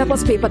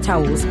multi-purpose paper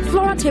towels,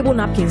 Flora table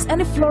napkins,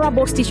 and Flora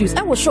box tissues.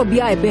 I will show be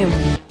a bim.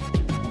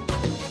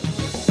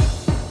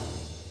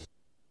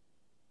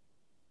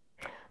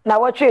 Na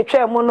wachi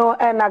muno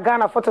na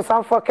Ghana photo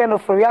sanfo Ken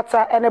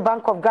Oforiatta and the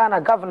Bank of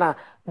Ghana Governor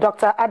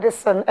Dr.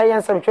 Addison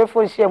Ayensom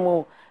Chefo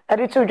Shemu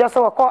editu just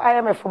wa call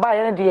IMF ba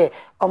ye de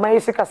o ma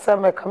yisika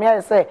sem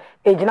kamia se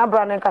ejina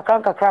brand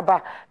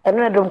kakrankakraba eno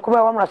ne dom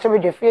kuma wa mra hye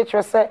be fie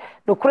kire se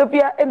no kura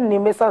bia enni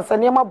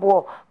mesansane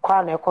mabo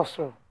kwa na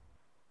ekoso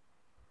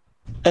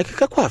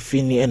ekeka kwa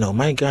afini ena o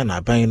my Ghana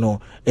aban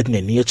no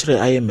edna ni kire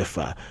IMF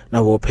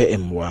na wo pe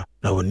emwa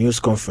na wo news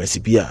conference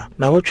bia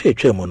na wo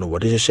twetwe no wo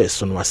de hye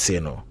so no ase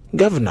no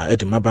Governor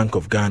Edema Bank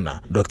of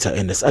Ghana, Dr.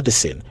 Ernest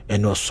Addison,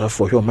 and also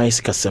for your my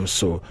sikasem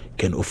so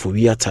Ken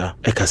Oforiatta,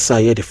 ekasa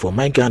ye de for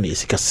my Ghana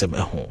sikasem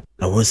eho.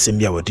 Na wonse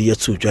mbia wodi ye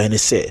tu dwan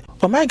se,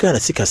 for my Ghana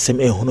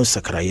sikasem eho no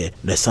sakraye,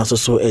 na sanso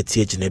so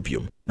etie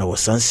ginebium. Na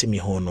wosanse mi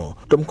ho no,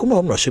 dom kuma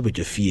wo mrahye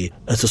bedwafie,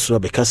 enso so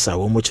bekasa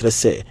wo mo kire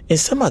se,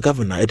 ensema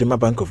Governor Edema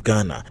Bank of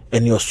Ghana,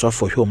 and also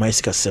for your my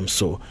sikasem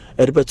so,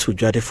 edebe tu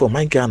dwade for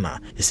my Ghana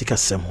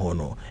sikasem ho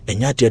no,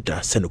 enya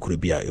deda se no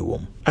kuribia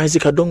ewom.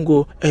 Isaac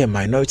Adongo, a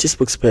minority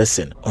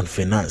spokesperson on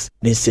finance,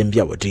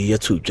 Ninsembia wodi ye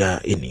tu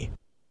dwa eni.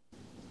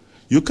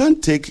 You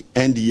can't take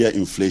end year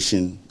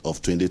inflation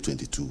of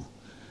 2022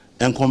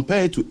 and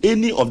compare it to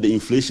any of the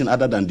inflation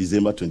other than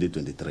December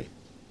 2023.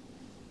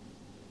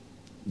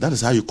 That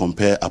is how you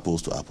compare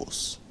apples to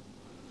apples.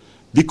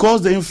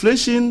 Because the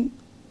inflation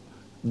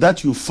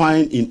that you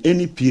find in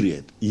any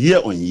period,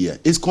 year on year,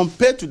 is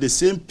compared to the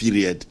same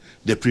period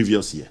the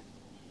previous year.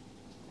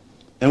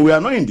 And we are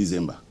not in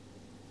December.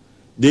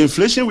 The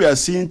inflation we are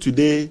seeing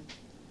today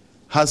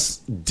has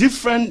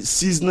different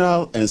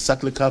seasonal and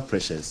cyclical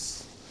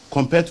pressures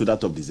compared to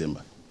that of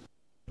December.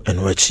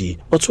 And what she,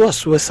 what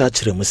was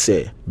such a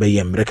say, by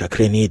America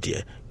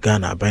Cranidia,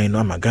 Ghana, by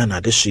Nama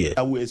Ghana this year?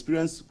 I will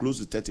experience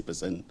close to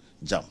 30%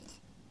 jump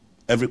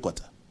every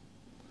quarter.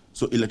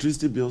 So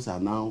electricity bills are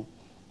now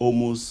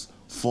almost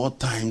 4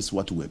 times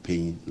what we were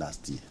paying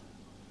last year.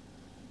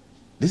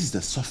 This is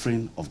the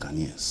suffering of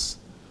Ghanaians.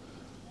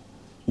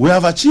 We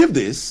have achieved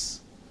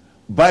this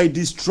by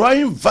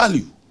destroying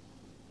value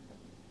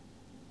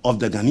of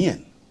the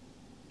Ghanaian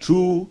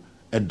through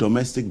a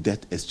domestic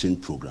debt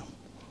exchange program,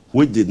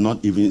 which did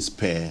not even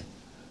spare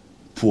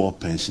poor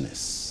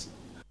pensioners.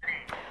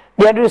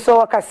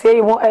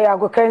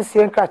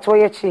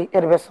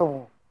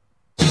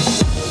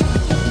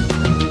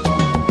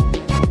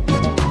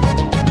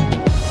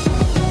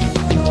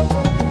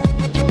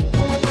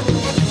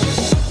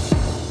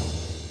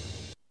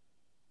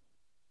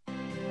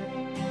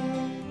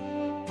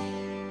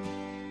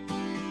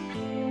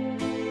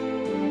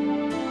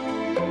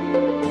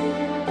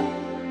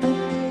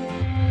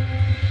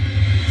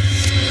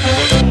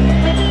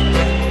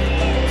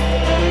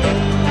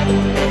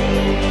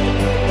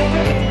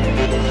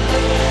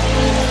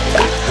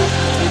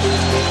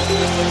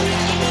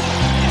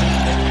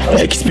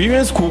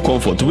 Experience cool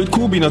comfort with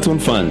cool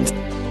Binaton fans.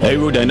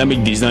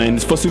 Aerodynamic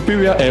designs for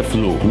superior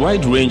airflow.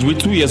 Wide range with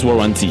 2 years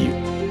warranty.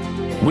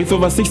 With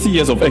over 60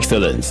 years of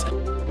excellence.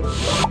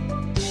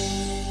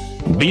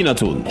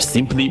 Binaton,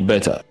 simply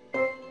better.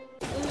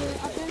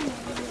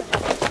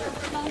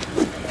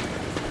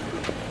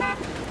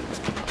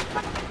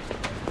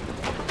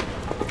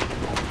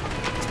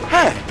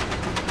 Hey,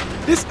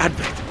 this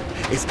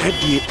advert is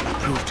FDA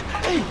approved.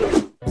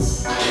 Hey.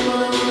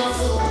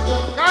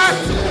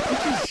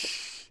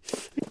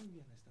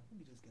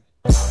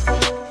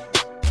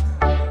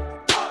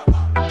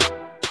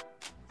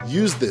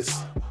 Use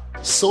this.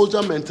 Soldier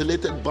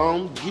Mentholated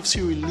Balm gives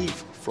you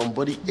relief from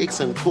body aches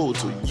and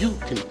colds so you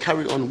can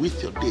carry on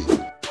with your day.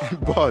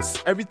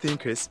 Boss, everything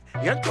crisp.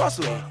 You're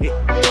crossway.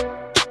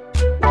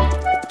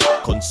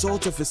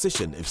 Consult a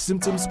physician if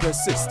symptoms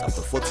persist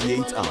after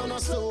 48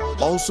 hours.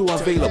 Also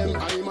available,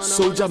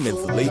 Soldier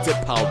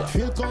Mentholated Powder.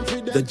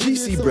 The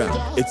GC brand,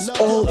 it's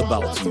all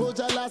about you.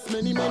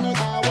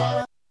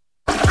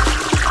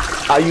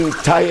 Are you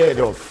tired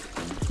of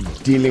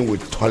dealing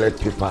with toilet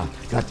paper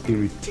that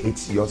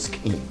irritates your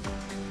skin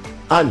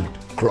and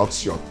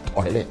clogs your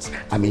toilets?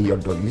 Your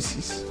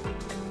WCs?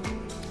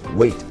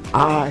 Wait,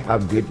 I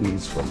have great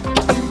news for you.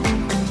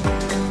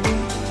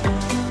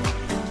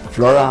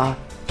 Flora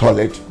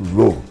Toilet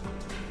Roll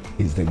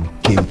is the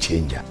game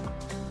changer.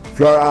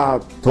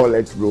 Flora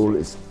Toilet Roll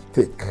is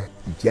thick,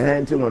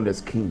 gentle on the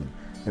skin,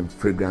 and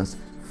fragrance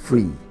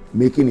free,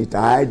 making it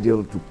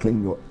ideal to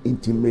clean your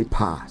intimate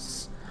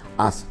parts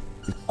as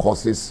it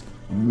causes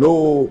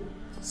no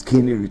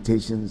skin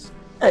irritations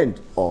and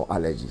or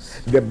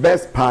allergies. The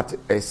best part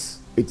is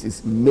it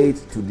is made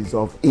to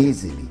dissolve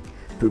easily,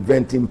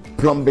 preventing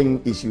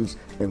plumbing issues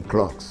and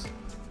clogs.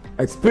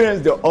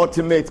 Experience the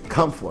ultimate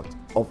comfort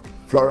of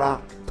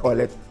Flora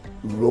Toilet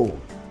Roll.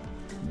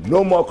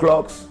 No more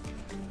clogs,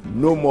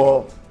 no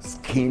more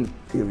skin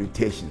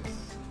irritations.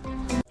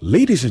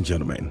 Ladies and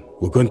gentlemen,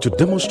 we're going to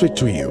demonstrate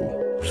to you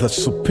the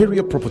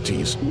superior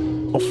properties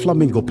of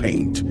Flamingo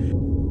paint.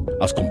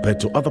 As compared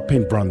to other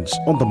paint brands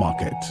on the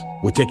market,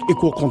 we take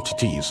equal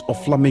quantities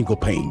of Flamingo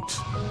paint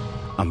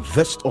and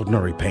this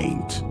ordinary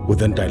paint. We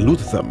then dilute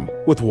them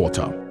with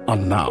water.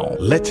 And now,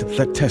 let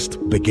the test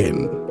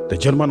begin. The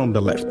gentleman on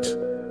the left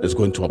is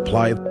going to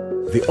apply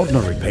the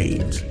ordinary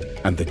paint,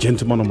 and the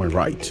gentleman on my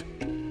right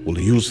will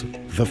use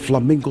the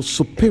Flamingo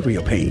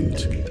superior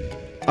paint.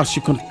 As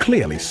you can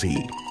clearly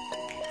see,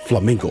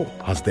 Flamingo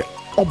has the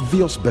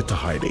obvious better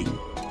hiding.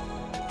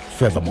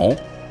 Furthermore,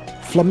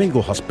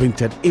 Flamingo has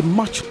painted a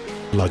much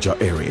larger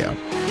area.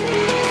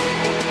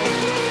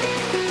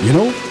 You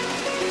know,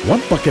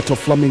 1 bucket of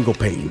Flamingo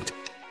paint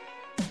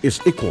is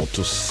equal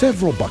to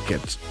several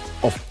buckets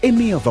of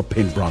any other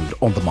paint brand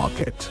on the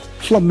market.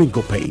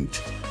 Flamingo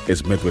paint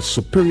is made with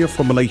superior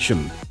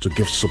formulation to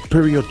give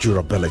superior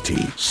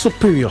durability,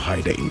 superior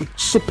hiding,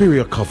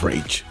 superior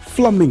coverage.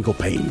 Flamingo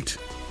paint,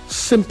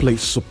 simply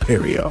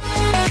superior.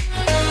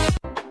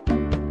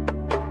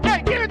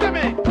 Hey, give it to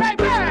me! Hey,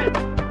 man!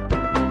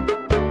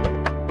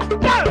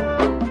 Stop!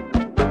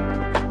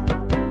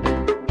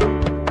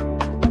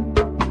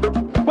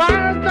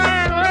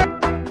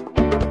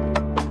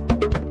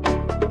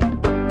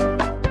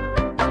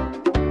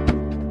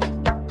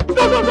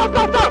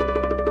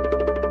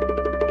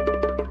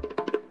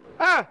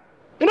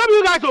 Enough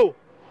you guys, so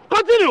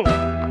continue.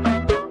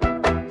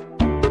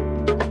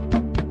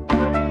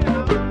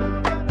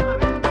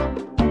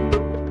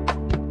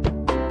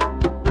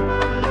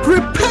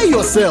 Prepare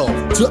yourself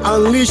to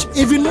unleash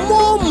even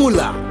more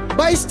moolah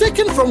by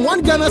staking from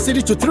 1 Ghana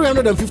cedi to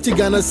 350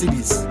 Ghana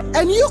cedis.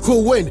 And you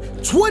could win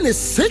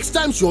 26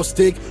 times your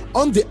stake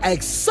on the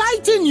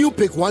exciting new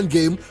Pick 1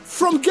 game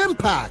from Game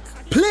Park.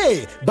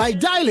 Play by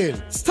dialing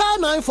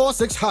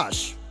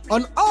 *946#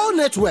 on all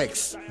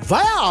networks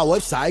via our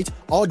website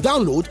or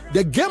download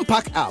the Game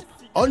Park app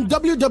on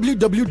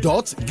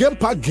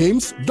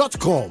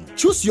www.gameparkgames.com.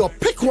 Choose your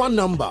Pick 1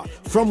 number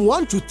from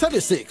 1 to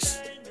 36.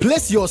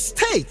 Place your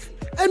stake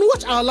and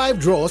watch our live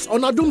draws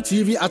on Adum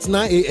TV at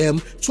 9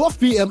 a.m., 12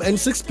 p.m. and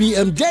 6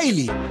 p.m.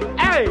 daily.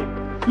 Hey,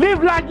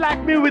 live life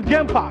like me with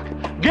Game Park.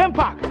 Game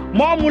Park,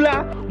 more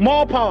moolah,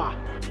 more power.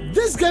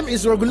 This game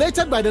is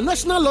regulated by the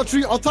National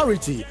Lottery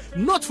Authority,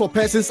 not for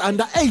persons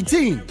under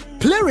 18.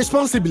 Play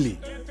responsibly.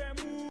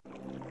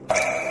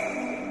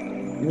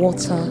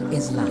 Water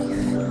is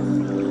life.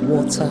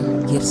 Water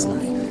gives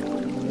life.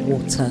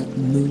 Water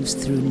moves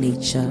through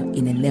nature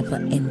in a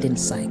never-ending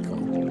cycle.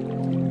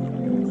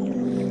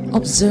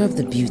 Observe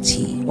the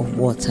beauty of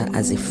water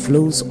as it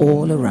flows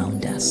all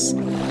around us,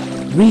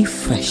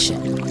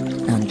 refreshing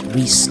and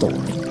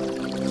restoring.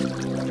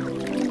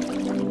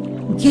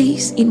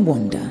 Gaze in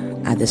wonder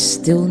at the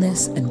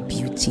stillness and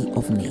beauty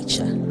of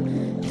nature.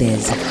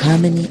 There's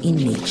harmony in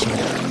nature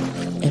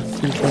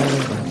everywhere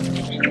around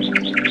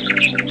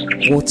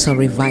you. Water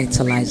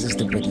revitalizes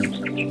the body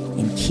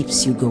and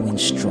keeps you going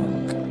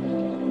strong.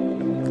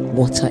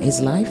 Water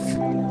is life.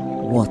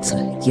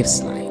 Water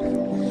gives life.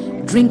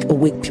 Drink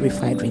Awake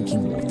Purified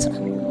Drinking Water.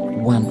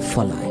 One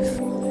for life.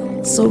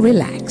 So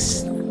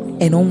relax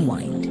and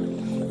unwind,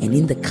 and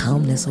in the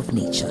calmness of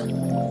nature,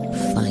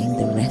 find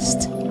the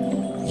rest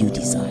you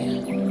desire.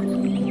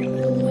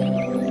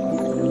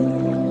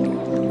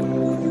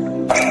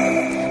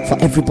 For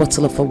every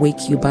bottle of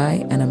Awake you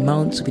buy, an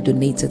amount to be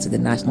donated to the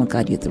National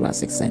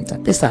Cardiothoracic Center.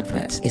 This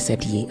advert is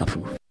FDA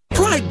approved.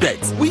 Pride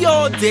Bets, we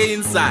all day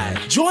inside.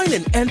 Join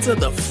and enter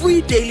the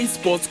free daily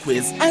sports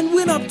quiz and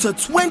win up to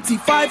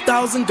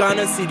 25,000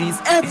 Ghana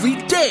cedis every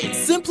day.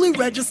 Simply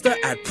register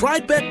at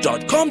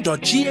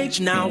pridebet.com.gh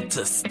now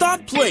to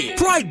start playing.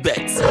 Pride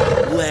Bets,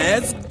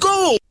 let's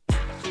go!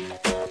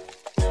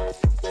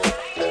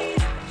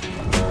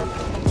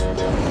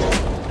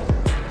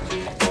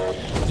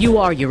 You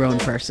are your own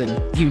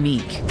person,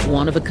 unique,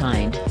 one of a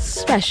kind,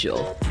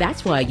 special.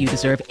 That's why you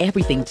deserve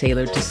everything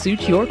tailored to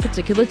suit your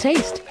particular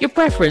taste, your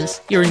preference,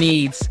 your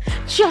needs.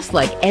 Just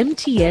like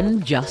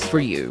MTN Just For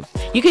You.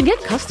 You can get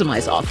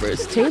customized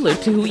offers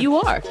tailored to who you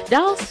are.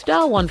 Dial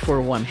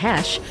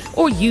 *141#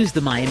 or use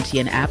the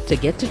MyMTN app to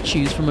get to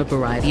choose from a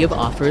variety of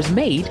offers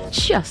made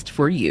just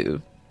for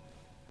you.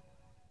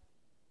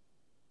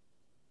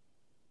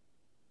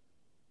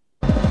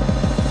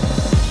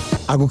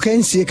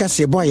 Agukensi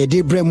kase boy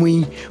yede bremu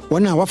yi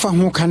wona wafa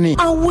ho kane.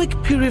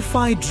 Awake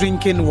Purified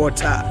Drinking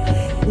Water.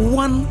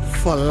 One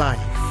for life.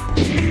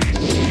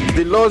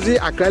 The Lozi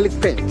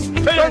acrylic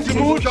paint. Paint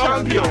move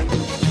champion.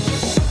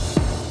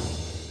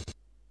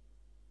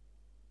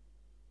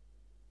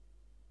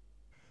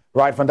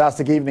 Right,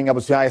 fantastic evening.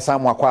 Abusuya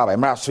Samuel Kwaba.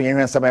 Maraso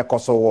yenhwen sema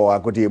ekoso wo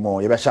agodi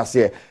mo.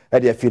 Yebehase e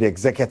dey the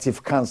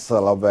Executive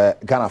Council of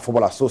Ghana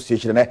Football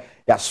Association ne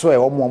ya so e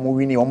omo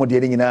wini omo de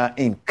nyina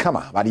in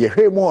kama. But ye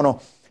hwe mu no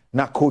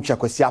na coach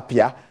Akwesi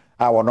Apia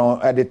wono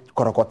de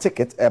koroko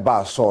ticket e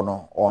ba so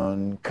no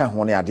on kan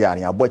ho ne ade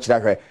ani abo kira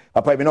hwe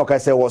papa bi no ka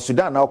say wo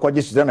Sudan na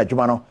okoje Sudan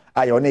adwuma no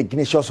ayo na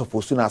Ignatius of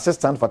Osuna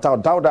assistant Fatal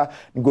Dauda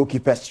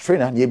goalkeepers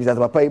trainer ne bi za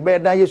papa be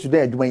da ye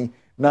Sudan adwuma yi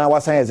na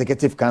wasan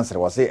Executive Council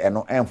was say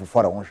eno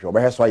enfofo re won hwe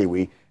obe so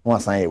ayewe na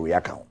wasan ayewe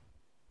aka ho.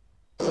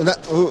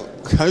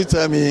 Can you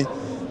tell me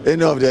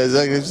any of the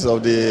executives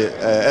of the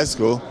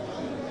ESCO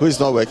who is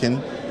not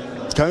working?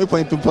 Can you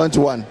point to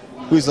one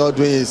who is not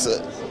doing his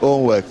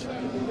own work?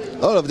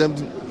 All of them.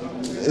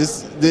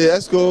 The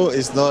ESCO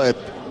is not a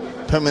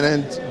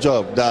permanent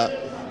job that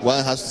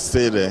one has to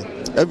stay there.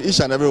 Each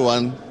and every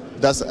one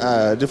does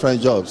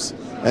different jobs,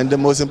 and the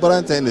most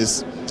important thing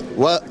is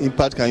what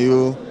impact can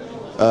you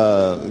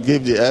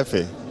give the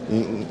FA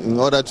in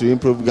order to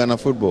improve Ghana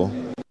football.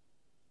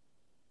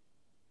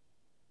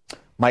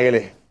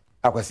 Mayele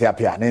Akwesi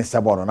Apia ne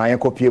nsabo na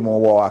yenkopie mu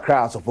wo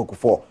Accra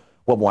Asofokufo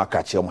wo mu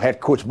akache head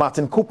coach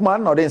Martin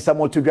Koopman no den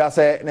nsamo tudwa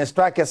se ne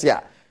strikers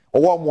ya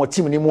owo mo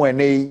team ni mu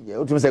ene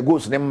utumi se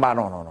goals ne mba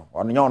no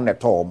ono nyon ne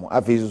to mo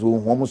afizu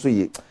ho mo so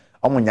ye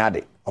omo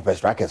nyade of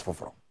strikers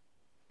foforo.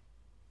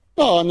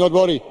 No, I'm not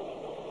worried.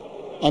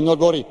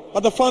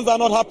 But the fans are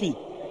not happy.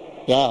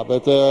 Yeah,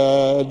 but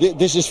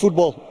this is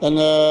football, and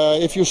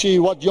if you see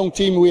what young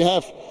team we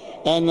have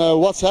and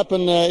what's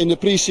happened in the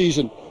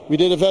pre-season, we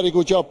did a very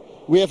good job.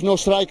 We have no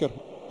striker.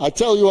 I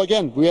tell you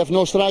again, we have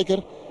no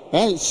striker.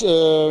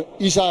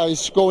 Isa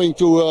is going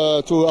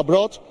to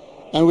abroad,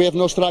 and we have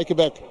no striker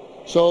back.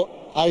 So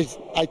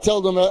I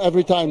tell them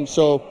every time.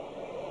 So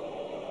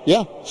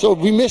yeah, so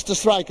we missed the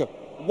striker.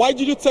 Why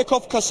did you take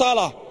off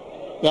Kasala?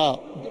 Yeah,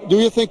 do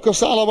you think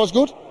Kasala was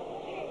good?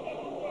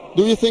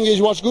 Do you think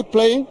he was good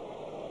playing?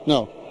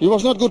 No, he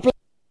was not good playing.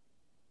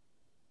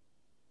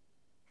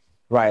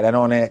 Right, and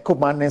on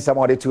Koopman and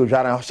somebody to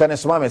Jana Shannon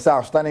Swami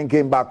South standing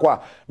game back.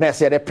 Next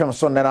year, the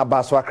Primson and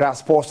Abbas Accra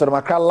Sports and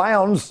Accra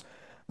Lions.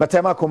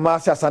 Matema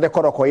Kumasi Asande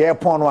Koroko ye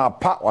pono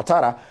apa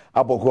watara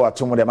abogo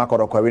atumu de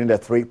Makoroko winning the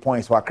 3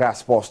 points wa Accra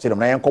Sports Stadium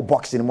na yanko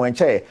boxing mu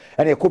enche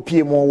ene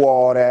kopie mu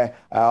wo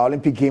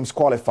Olympic Games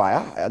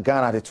qualifier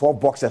Ghana the 12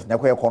 boxers na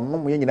koye kono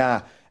mu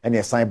nyina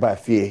ene sign by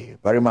fie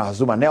Barima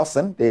Zuma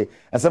Nelson de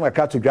asema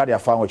ka to dwade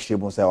afa wo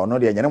chibu se ono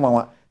de nyane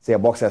mwa say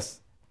boxers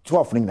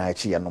 12 ning na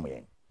achi no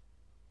yen.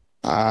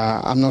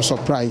 I'm not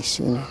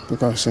surprised,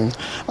 because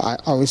I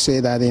always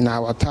say that in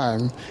our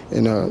time,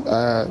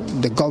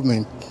 the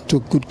government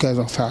took good care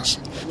of us,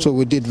 so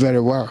we did very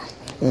well,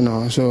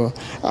 So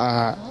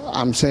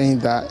I'm saying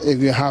that if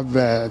you have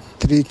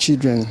 3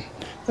 children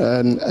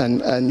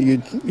and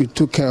you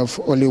took care of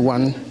only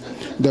one,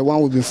 the one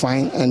will be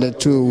fine, and the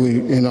 2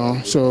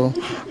 will, So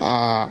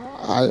I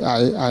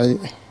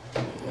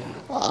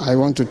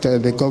want to tell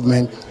the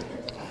government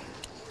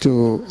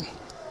to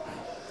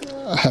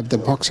have the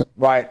boxer.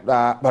 Right,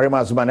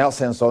 Barima Zuma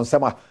Nelson so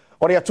Sama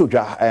what are two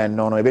and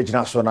no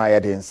ebejina so na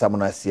yede nsam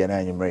na sie na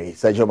anyumre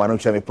Sergio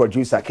Manucha me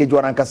producer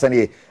Kejo Nankasa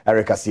ne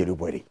Erica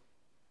Sierubodi.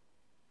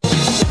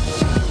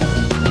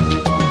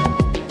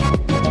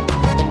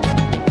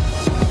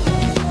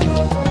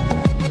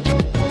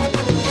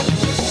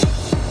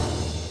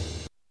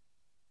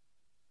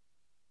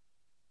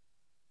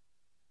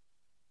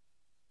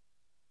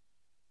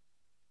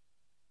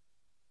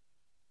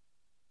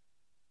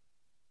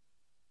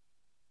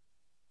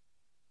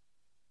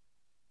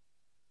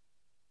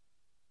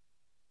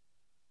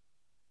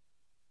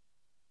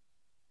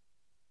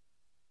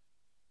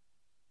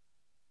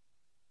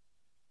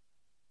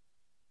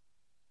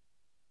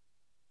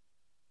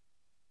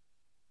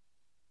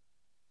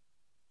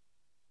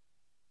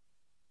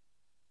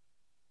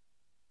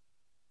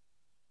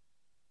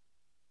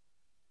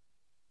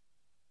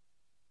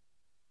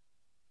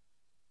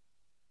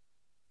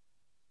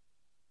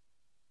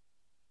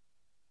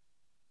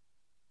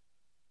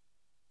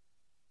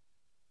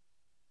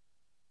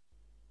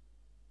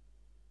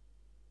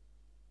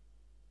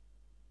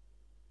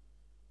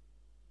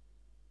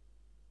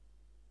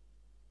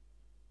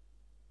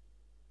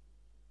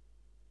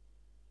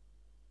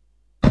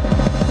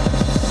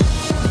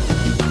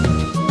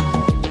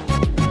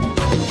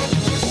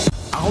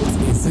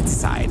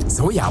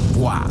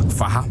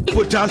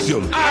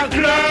 Potassium.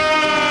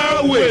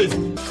 Accra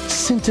with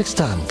Syntax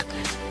tank.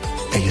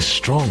 Are you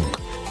strong?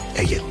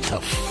 Are you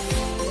tough?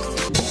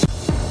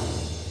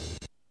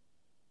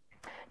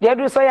 Dear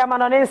do so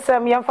yamano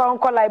nsem yemfa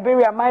onko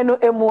Liberia mino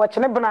emu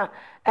ochenebna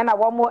ena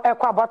womo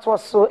ekwa abato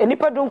so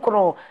enipa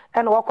dunkuno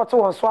ena wakoto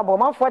won so aba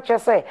manfo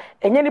chese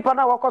enye nipa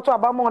na wakoto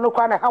abamo no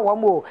kwa na ha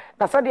womo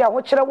na sade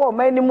aho kire wo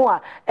manimu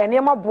a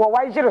enema bo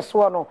wa yire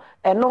so no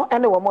eno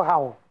ene womo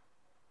hawo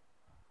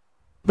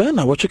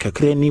Bana wacho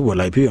kakra ni wo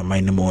Liberia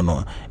mine mo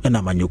no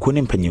na manyoko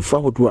ne mpanyimfo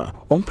ahodo a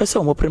ompese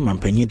o mopre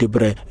mampanyi de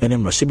bre ene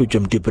mrose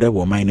bedwam de bre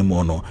wo mine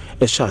mo no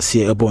e hya ase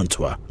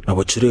ebontoa na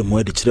wo kire mo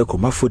ade kire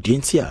komafo di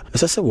nti a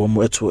esese wo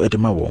mo eto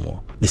edema wo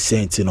mo ne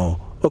senti no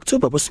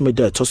October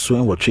bosmeda etoso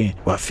enwotwe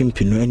wa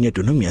fimpinu enye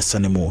do no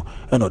miasane mu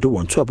ena do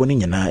wonto abo ne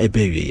nyina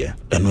ebewiye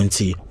eno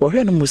nti wo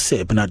hwe no mu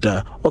se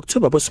benada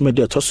October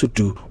bosmeda etoso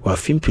du wa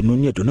fimpinu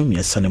enye do no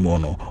miasane mu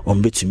no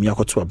ombetumi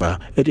akoto aba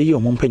ede ye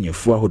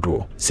omompanyefo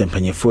ahodo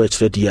sempanyefo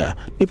ekire dia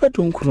nipa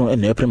dunkuru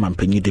ena epre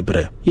mampanyi de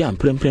bre ya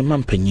mprempre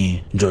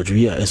mampanyi George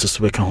Weah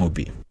ensoso beka ho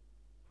bi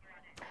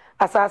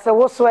asase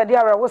wo so ede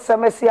ara wo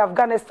semesi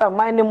Afghanistan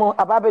manimu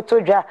ababe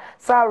todwa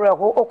sare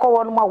ho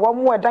okowo no ma wo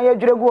mu edan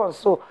adwiregu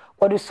onso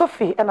Wadi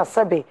Sophie ena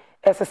sabe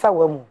esesa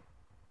wamu.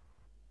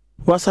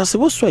 Wasase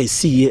wo so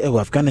isiye e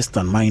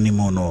Afghanistan mine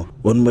mo no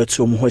wonu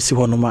metu omo hwesi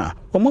honoma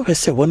omo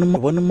hwese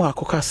wonu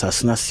akoka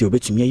asase na se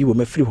obetumi ayi wo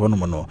mafiri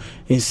honoma no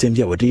ensem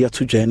bia wode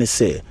yato dwan ne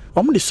se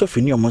omo de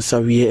Sophie ni omo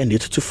nsawe ene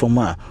etutu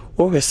foma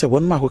wo hwese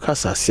wonu akoka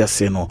asase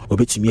ase no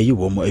obetumi ayi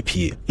wo mo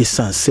apie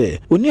isanse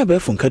oni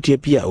abafu nkade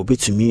bia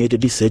obetumi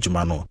ededi sa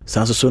adwuma no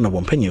sanso so na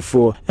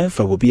bompanyefo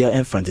emfa wo bia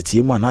emfa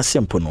ntetie mu anase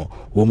mpo no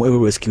wo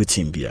mo rescue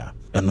team bia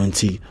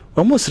anonti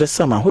almost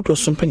resama hodo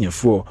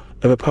sompanyefo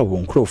ebepa wo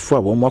nkrofo a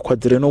wo mo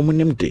akwadere no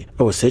munimde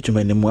e wo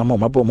sedwuma ne mu ama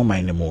mabo mo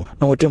man ne mu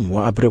na wo dem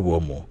wo abre wo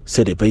mo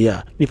sede be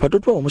ya nipa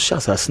dodo wo mo hya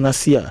asase na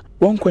se a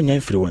won kwanya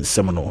mfiri won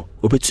sem no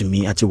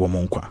obetumi ate wo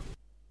mo nkwa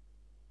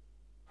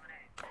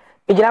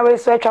ejina we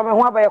so atwa me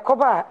ho aba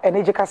yakoba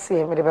eneji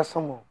kase me de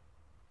besomo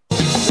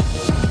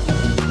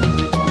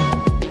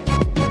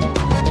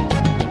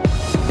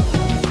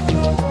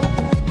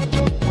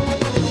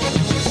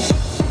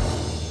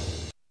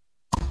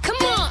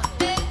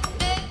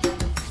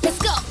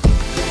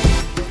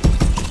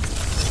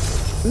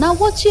Now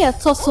watch your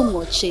tosso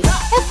mochi.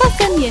 Ever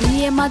send your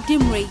near my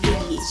dim ray,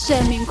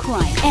 shaming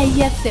crime.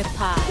 Yes, the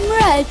pa.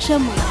 Mra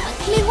chamu.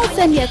 Me who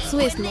send your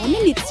twist no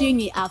minute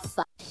you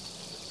after.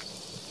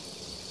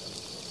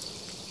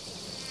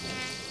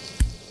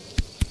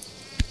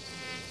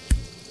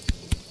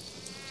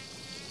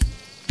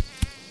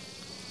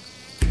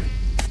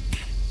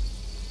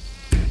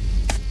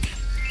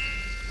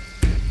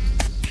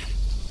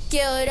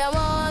 Kill them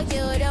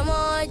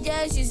all,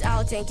 just use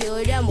out and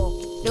kill them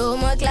all. No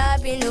more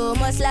clapping, no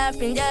more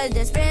slapping, just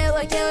the spray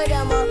will kill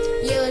them all.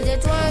 Use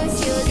it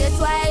once, use it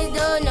twice,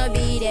 do not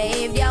be there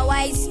if they're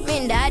wise.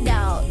 Spin that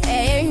down,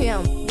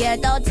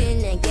 get out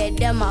in and get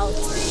them out.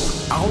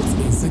 Out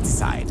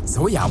insecticide,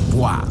 so ya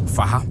bois,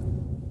 faha.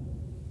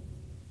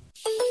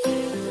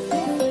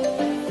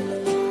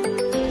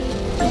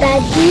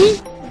 Daddy,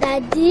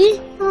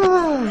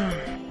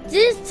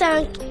 this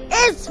tank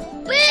is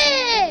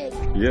big.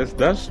 Yes,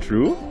 that's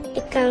true.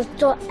 It can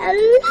store a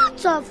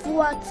lot of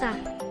water.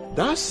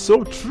 That's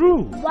so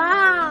true.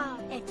 Wow,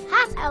 it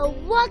has a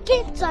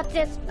working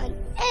tortoise on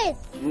it.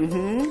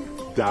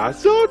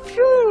 That's so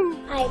true.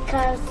 I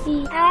can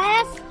see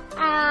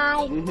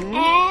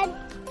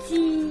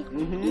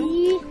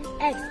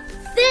SINTEX.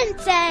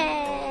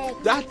 Syntax.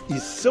 That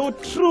is so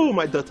true,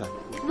 my daughter.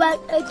 But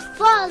it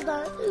falls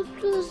down, it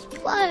will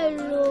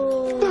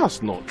spoil.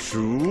 That's not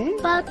true.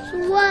 But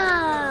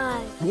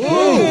why?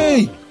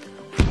 Hey!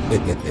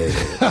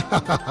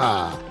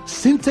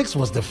 Syntex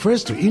was the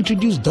first to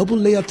introduce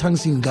double-layer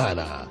tanks in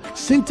Ghana.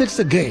 Syntex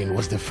again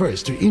was the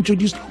first to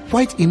introduce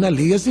white inner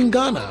layers in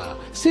Ghana.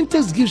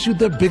 Syntex gives you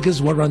the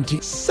biggest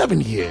warranty, 7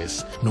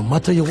 years. No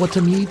matter your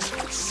water needs,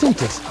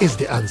 Syntex is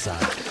the answer.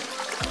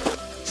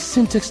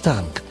 Syntex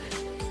tank.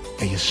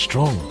 Are you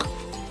strong?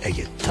 Are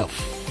you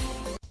tough?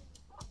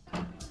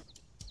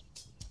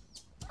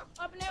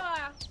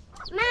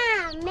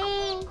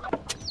 Mommy.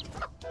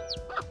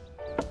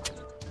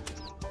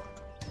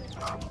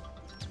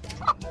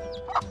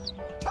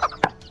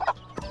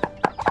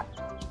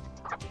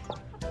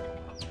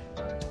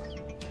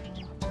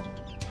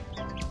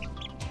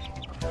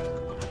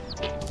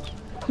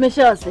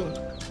 Michelle, fe.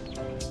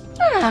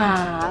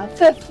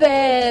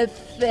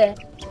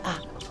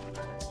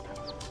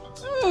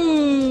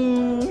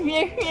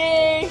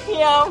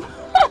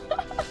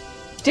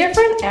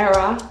 Different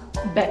era,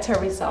 better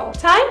result.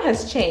 Time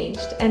has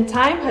changed and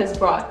time has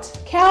brought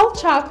Kel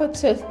Chocolate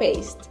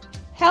Toothpaste,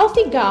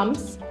 healthy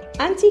gums,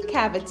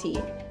 anti-cavity,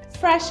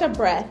 fresher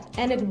breath,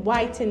 and it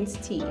whitens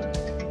teeth.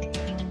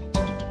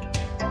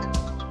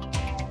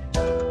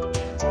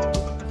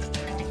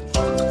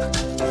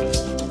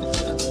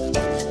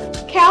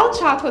 Kel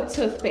Chocolate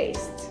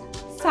Toothpaste,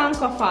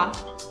 Sankofa.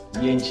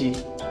 Yenchi,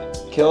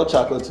 Kel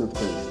Chocolate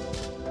Toothpaste.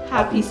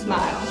 Happy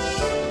smile.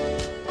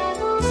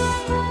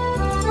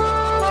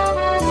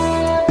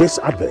 This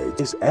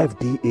advert is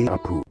FDA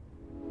approved.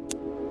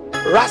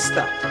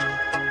 Rasta.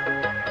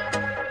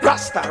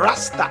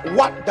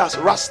 What does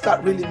Rasta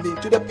really mean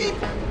to the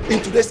people?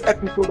 In today's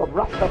episode of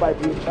Rasta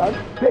Vibration,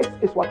 this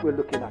is what we're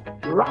looking at.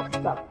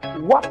 Rasta,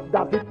 what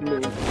does it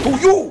mean to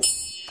you?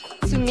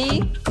 To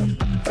me,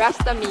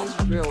 Rasta means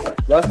real.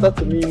 Rasta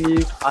to me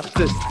means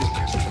artistic.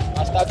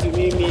 Rasta to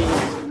me means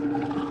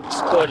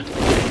study.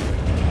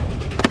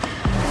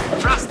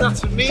 Rasta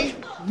to me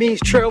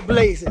means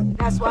trailblazing.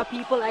 That's what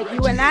people like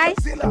you and I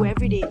do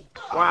every day.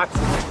 What?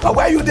 But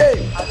where you there?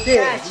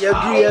 You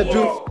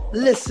do.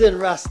 Listen,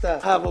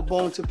 Rasta, I have a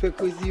bone to pick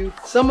with you.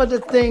 Some of the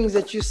things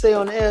that you say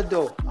on air,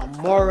 though, are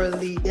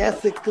morally,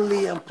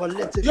 ethically, and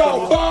politically.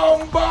 Yo,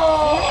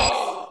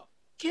 Bombo!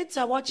 Kids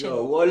are watching.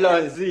 Yo,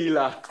 Wolan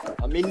Zila.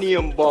 I'm in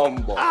name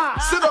Bombo.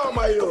 Sit on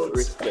my youth.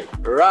 Respect.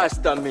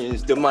 Rasta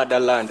means the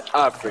motherland,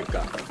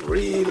 Africa.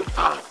 Real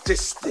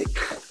artistic,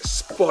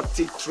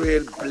 sporty,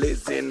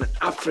 trailblazing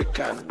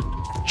African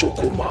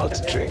choco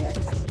malt drink.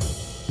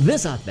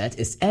 This advert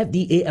is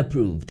FDA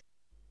approved.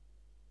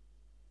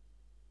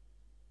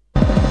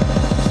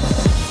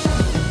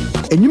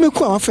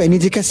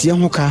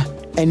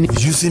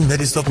 Using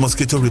Medistop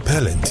mosquito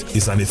repellent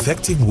is an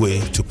effective way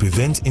to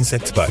prevent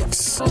insect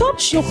bites. Stop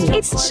shopping.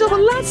 It's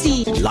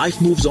chocolatey. Life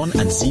moves on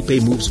and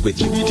ZPay moves with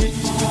you.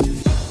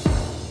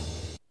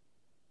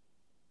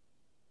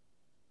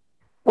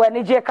 When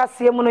you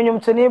see a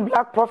monument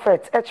Black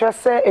Prophet, we are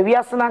saying,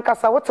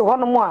 what to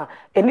one more,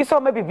 and this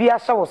one maybe be a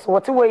show,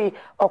 what way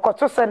or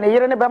Cotus and a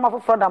year in a Bama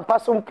for and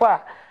pass on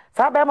pa.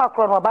 Sabama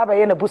Cron or Baba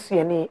in a bussy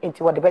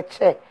into what the bed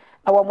chair.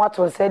 Our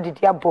motto said, did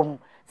ya boom,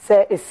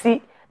 say a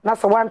sea.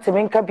 Nasa want to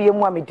make a be a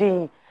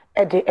muamidi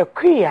at a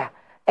queer,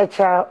 a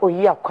child or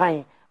ye are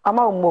crying. I'm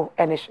all more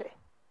energy.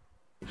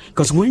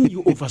 Because when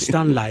you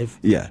overstand life,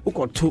 you'll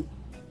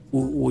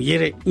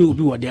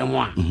be what they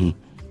want.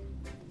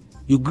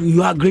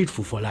 You are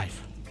grateful for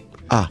life.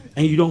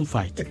 And you don't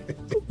fight.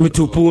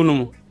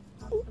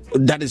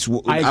 That is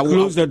what I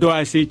close the door.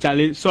 I say,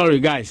 Charlie, sorry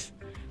guys.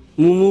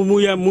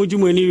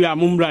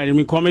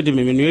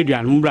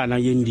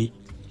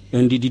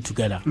 And did it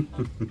together.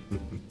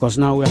 Because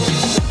now we are.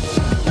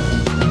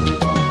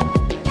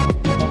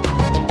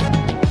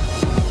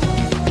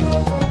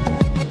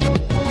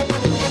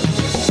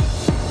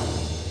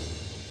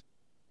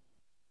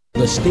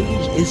 The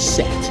stage is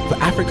set for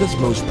Africa's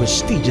most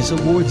prestigious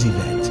awards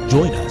event.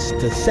 Join us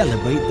to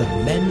celebrate the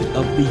Men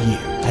of the Year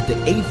at the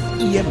 8th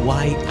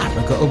EMY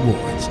Africa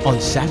Awards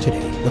on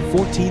Saturday, the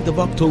 14th of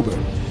October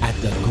at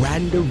the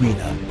Grand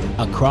Arena,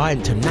 Accra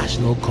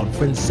International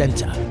Conference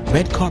Center.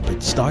 Red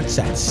carpet starts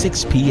at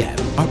 6 p.m.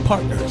 Our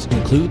partners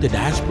include the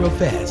Diaspora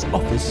Affairs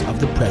Office of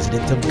the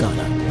President of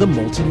Ghana, the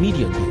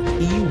Multimedia Group,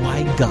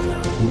 EY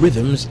Ghana,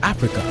 Rhythms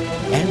Africa,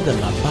 and the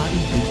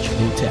Labadi Beach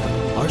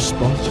Hotel. Our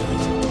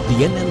sponsors,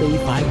 the NLA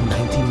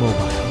 590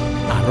 Mobile,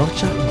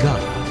 Arocha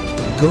Ghana,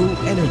 Go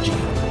Energy,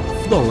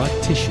 Flora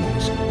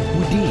Tissues,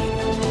 Houdin,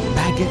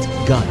 Baguette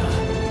Ghana,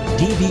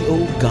 DVO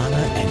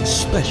Ghana, and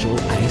Special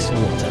Ice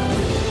Water.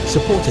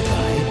 Supported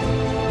by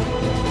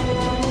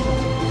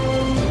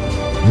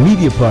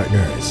media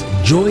partners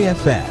Joy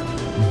FM,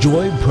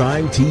 Joy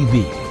Prime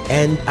TV,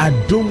 and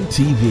Adum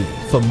TV.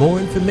 For more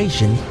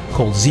information,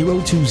 call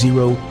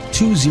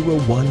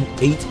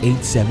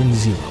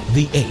 020-201-8870.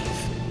 The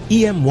 8th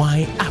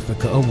EMY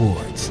Africa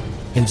Awards,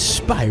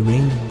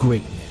 inspiring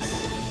greatness.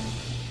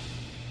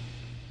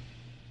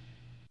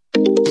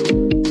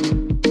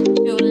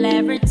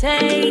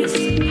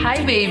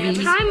 Hi,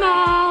 babies. Hi,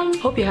 Mom.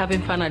 Hope you're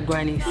having fun at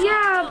Granny's.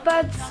 Yeah,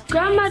 but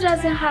Grandma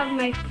doesn't have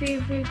my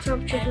favorite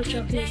top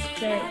chocolate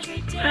spread.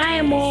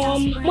 Hi,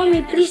 Mom.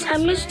 Mommy, please, I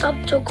missed top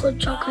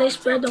chocolate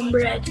spread on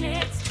bread.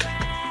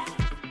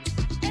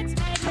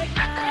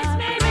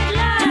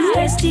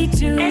 Tasty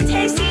too. And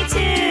tasty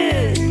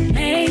too.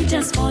 Made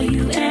just for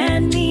you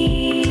and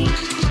me.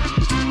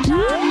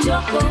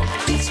 Choco,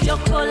 it's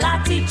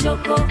chocolate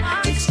choco.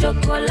 It's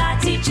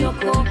chocolate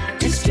choco.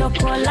 It's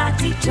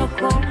chocolate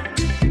choco.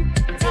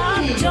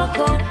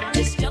 Choco,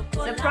 it's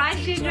chocolate.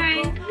 Surprise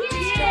children.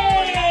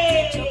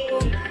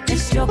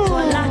 It's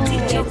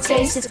chocolate choco.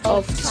 Taste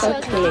of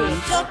chocolate.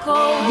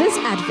 This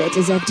advert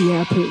is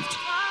FDA approved.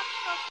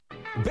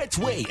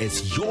 Betway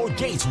is your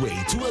gateway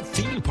to a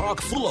theme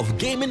park full of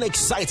gaming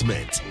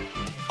excitement.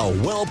 A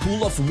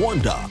whirlpool of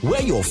wonder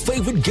where your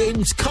favorite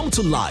games come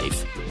to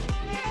life.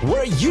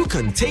 Where you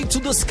can take to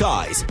the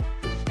skies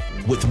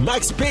with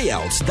max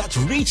payouts that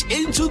reach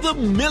into the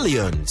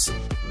millions.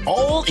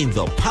 All in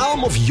the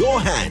palm of your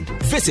hand.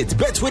 Visit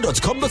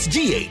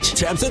betway.com.gh.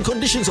 Terms and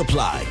conditions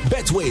apply.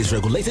 Betway is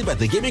regulated by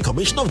the Gaming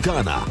Commission of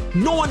Ghana.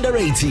 No under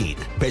 18.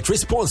 Bet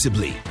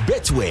responsibly.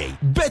 Betway.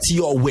 Bet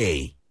your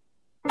way.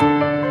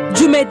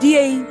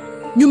 Jumedie,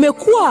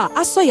 Numekua,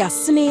 Asoya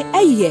Sine,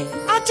 Aye.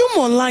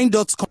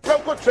 AdumOnline.com.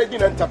 Temple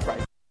Trading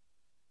Enterprise.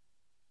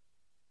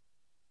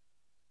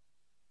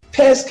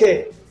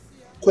 Peske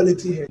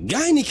quality hair.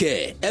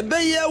 Gainike,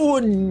 Ebeya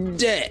would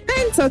de.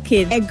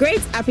 Pentokin, a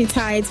great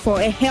appetite for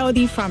a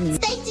healthy family.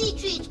 Tasty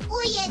treat.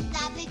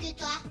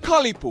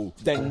 Calipo,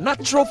 the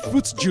natural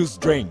fruit juice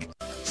drink.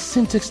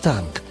 Syntax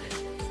Tank.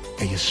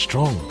 Are you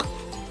strong?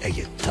 Are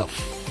you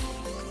tough?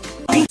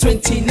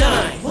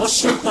 B29,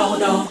 washing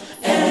powder,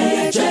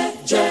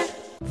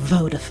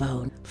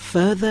 Vodafone,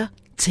 further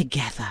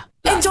together.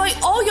 Enjoy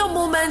all your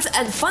moments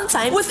and fun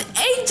time with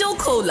Angel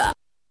Cola.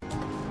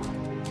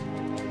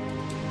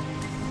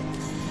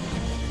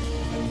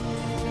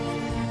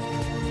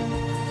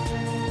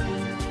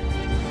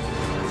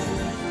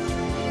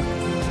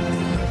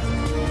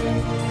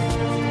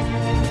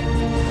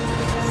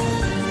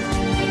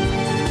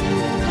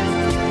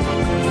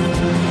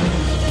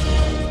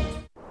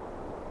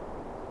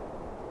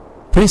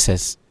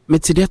 Princess,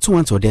 metide to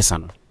want to Odessa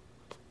no.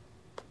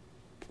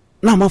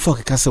 Na ma for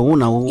kaka se wo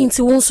na wo.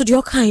 Inti won so de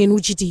o kan enu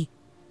gidi.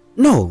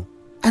 No,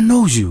 I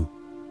know you.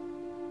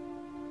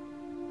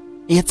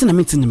 Yet na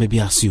meeting me be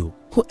asio.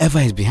 Whoever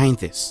is behind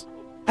this.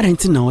 I don't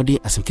think now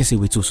as I'm kese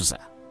we to so sa.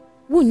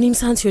 Wo nim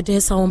santi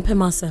Odessa on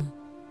pemasem.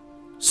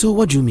 So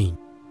what do you mean?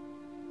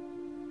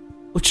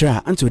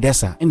 Otra anti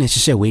Odessa ina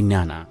hihye we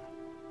nana.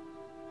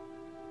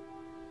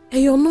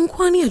 Eyo no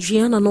kwani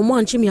Adriana no mo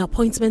anche me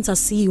appointment as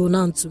CEO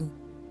nantu.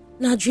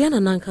 Na Adriana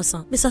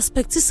nankasa, me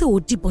suspect say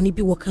odi boni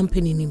bi wo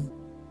company nim.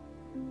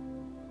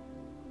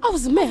 I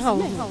was me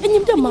how and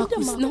you the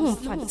Marcus no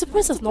fun. It's a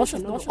princess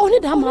notion. Only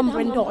the mam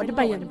render or the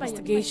by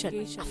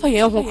investigation. For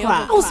your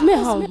I was me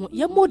how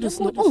your models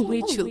no on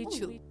Rachel.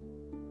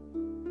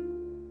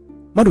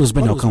 Models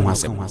ben come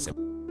once.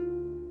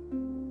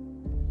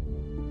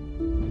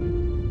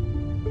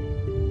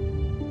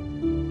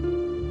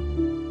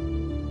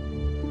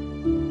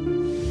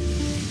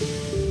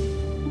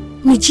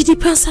 Me gidi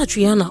pass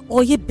Adriana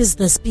or your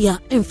business be a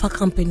enfa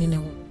company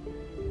no.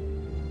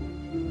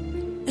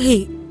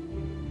 Hey,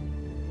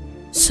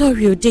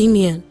 sorry,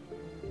 Damien.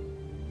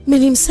 Me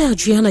name say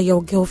Adriana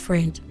your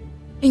girlfriend.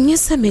 And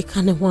yes, I make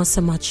her once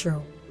a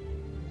mature.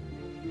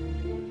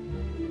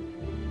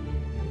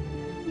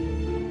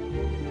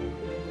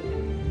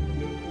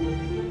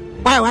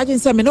 Why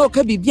didn't say me no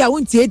can be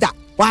won't that?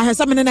 Why has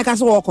some in a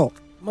cast walk?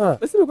 Ma,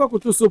 let's go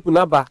to soup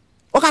naba.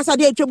 Okasa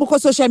de atwa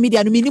social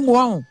media no minimum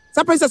won.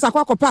 Sa princess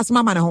akwa pass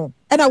mama na ho.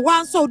 E na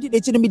wan so di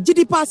echi no me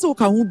gidi pass o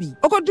ka ho bi.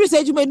 Okodru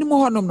se ejuma enimu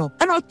honom no.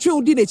 E na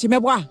otwe di echi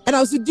mebo a. E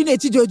na so di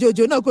echi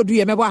jojojo na okodru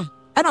ye mebo a.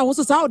 E na wo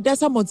so sa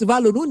Odessa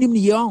Montevallo no nim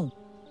ni ye on.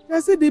 I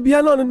said the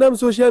bia no ndam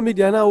social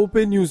media na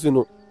open news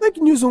no. Like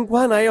news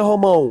nkwa na ye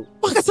homa o.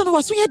 Okasa no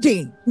waso ye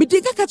den. Me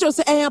dey ka catch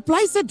say e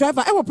apply say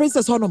driver e wo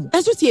princess honom.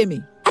 E so tie me.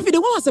 Afi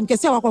de won asem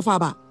kese akwa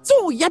ba.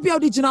 So ya bia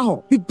odi gina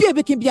ho. Bibia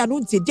bekin bia no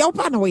ntie dia wo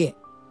pa na wo ye.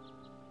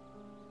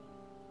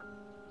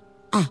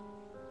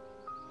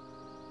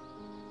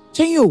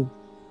 chen yo.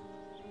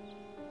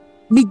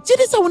 Me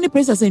jidi sa woni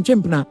princess en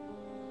twempna.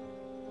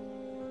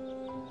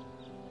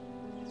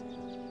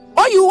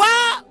 Oh you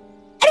are.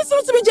 Eri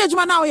so to be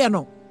judgment now ye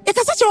no. E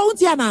ka sache wo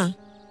ntia na.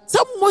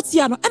 Some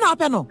motia no, and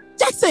up no.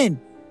 Jackson.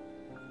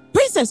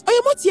 Princess, oh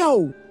you motia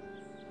o.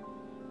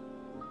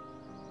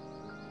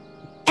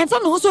 And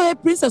from also a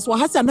princess wa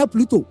hasa na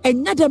Pluto.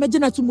 And nya dem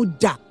agina to mu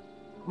da.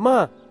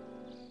 Ma.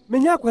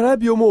 Menya kwara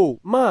bi omo.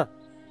 Ma.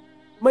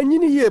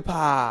 Manyini ye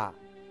pa.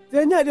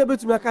 Tenya de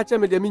betumi aka che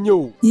me de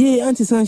menyo. Ye anti san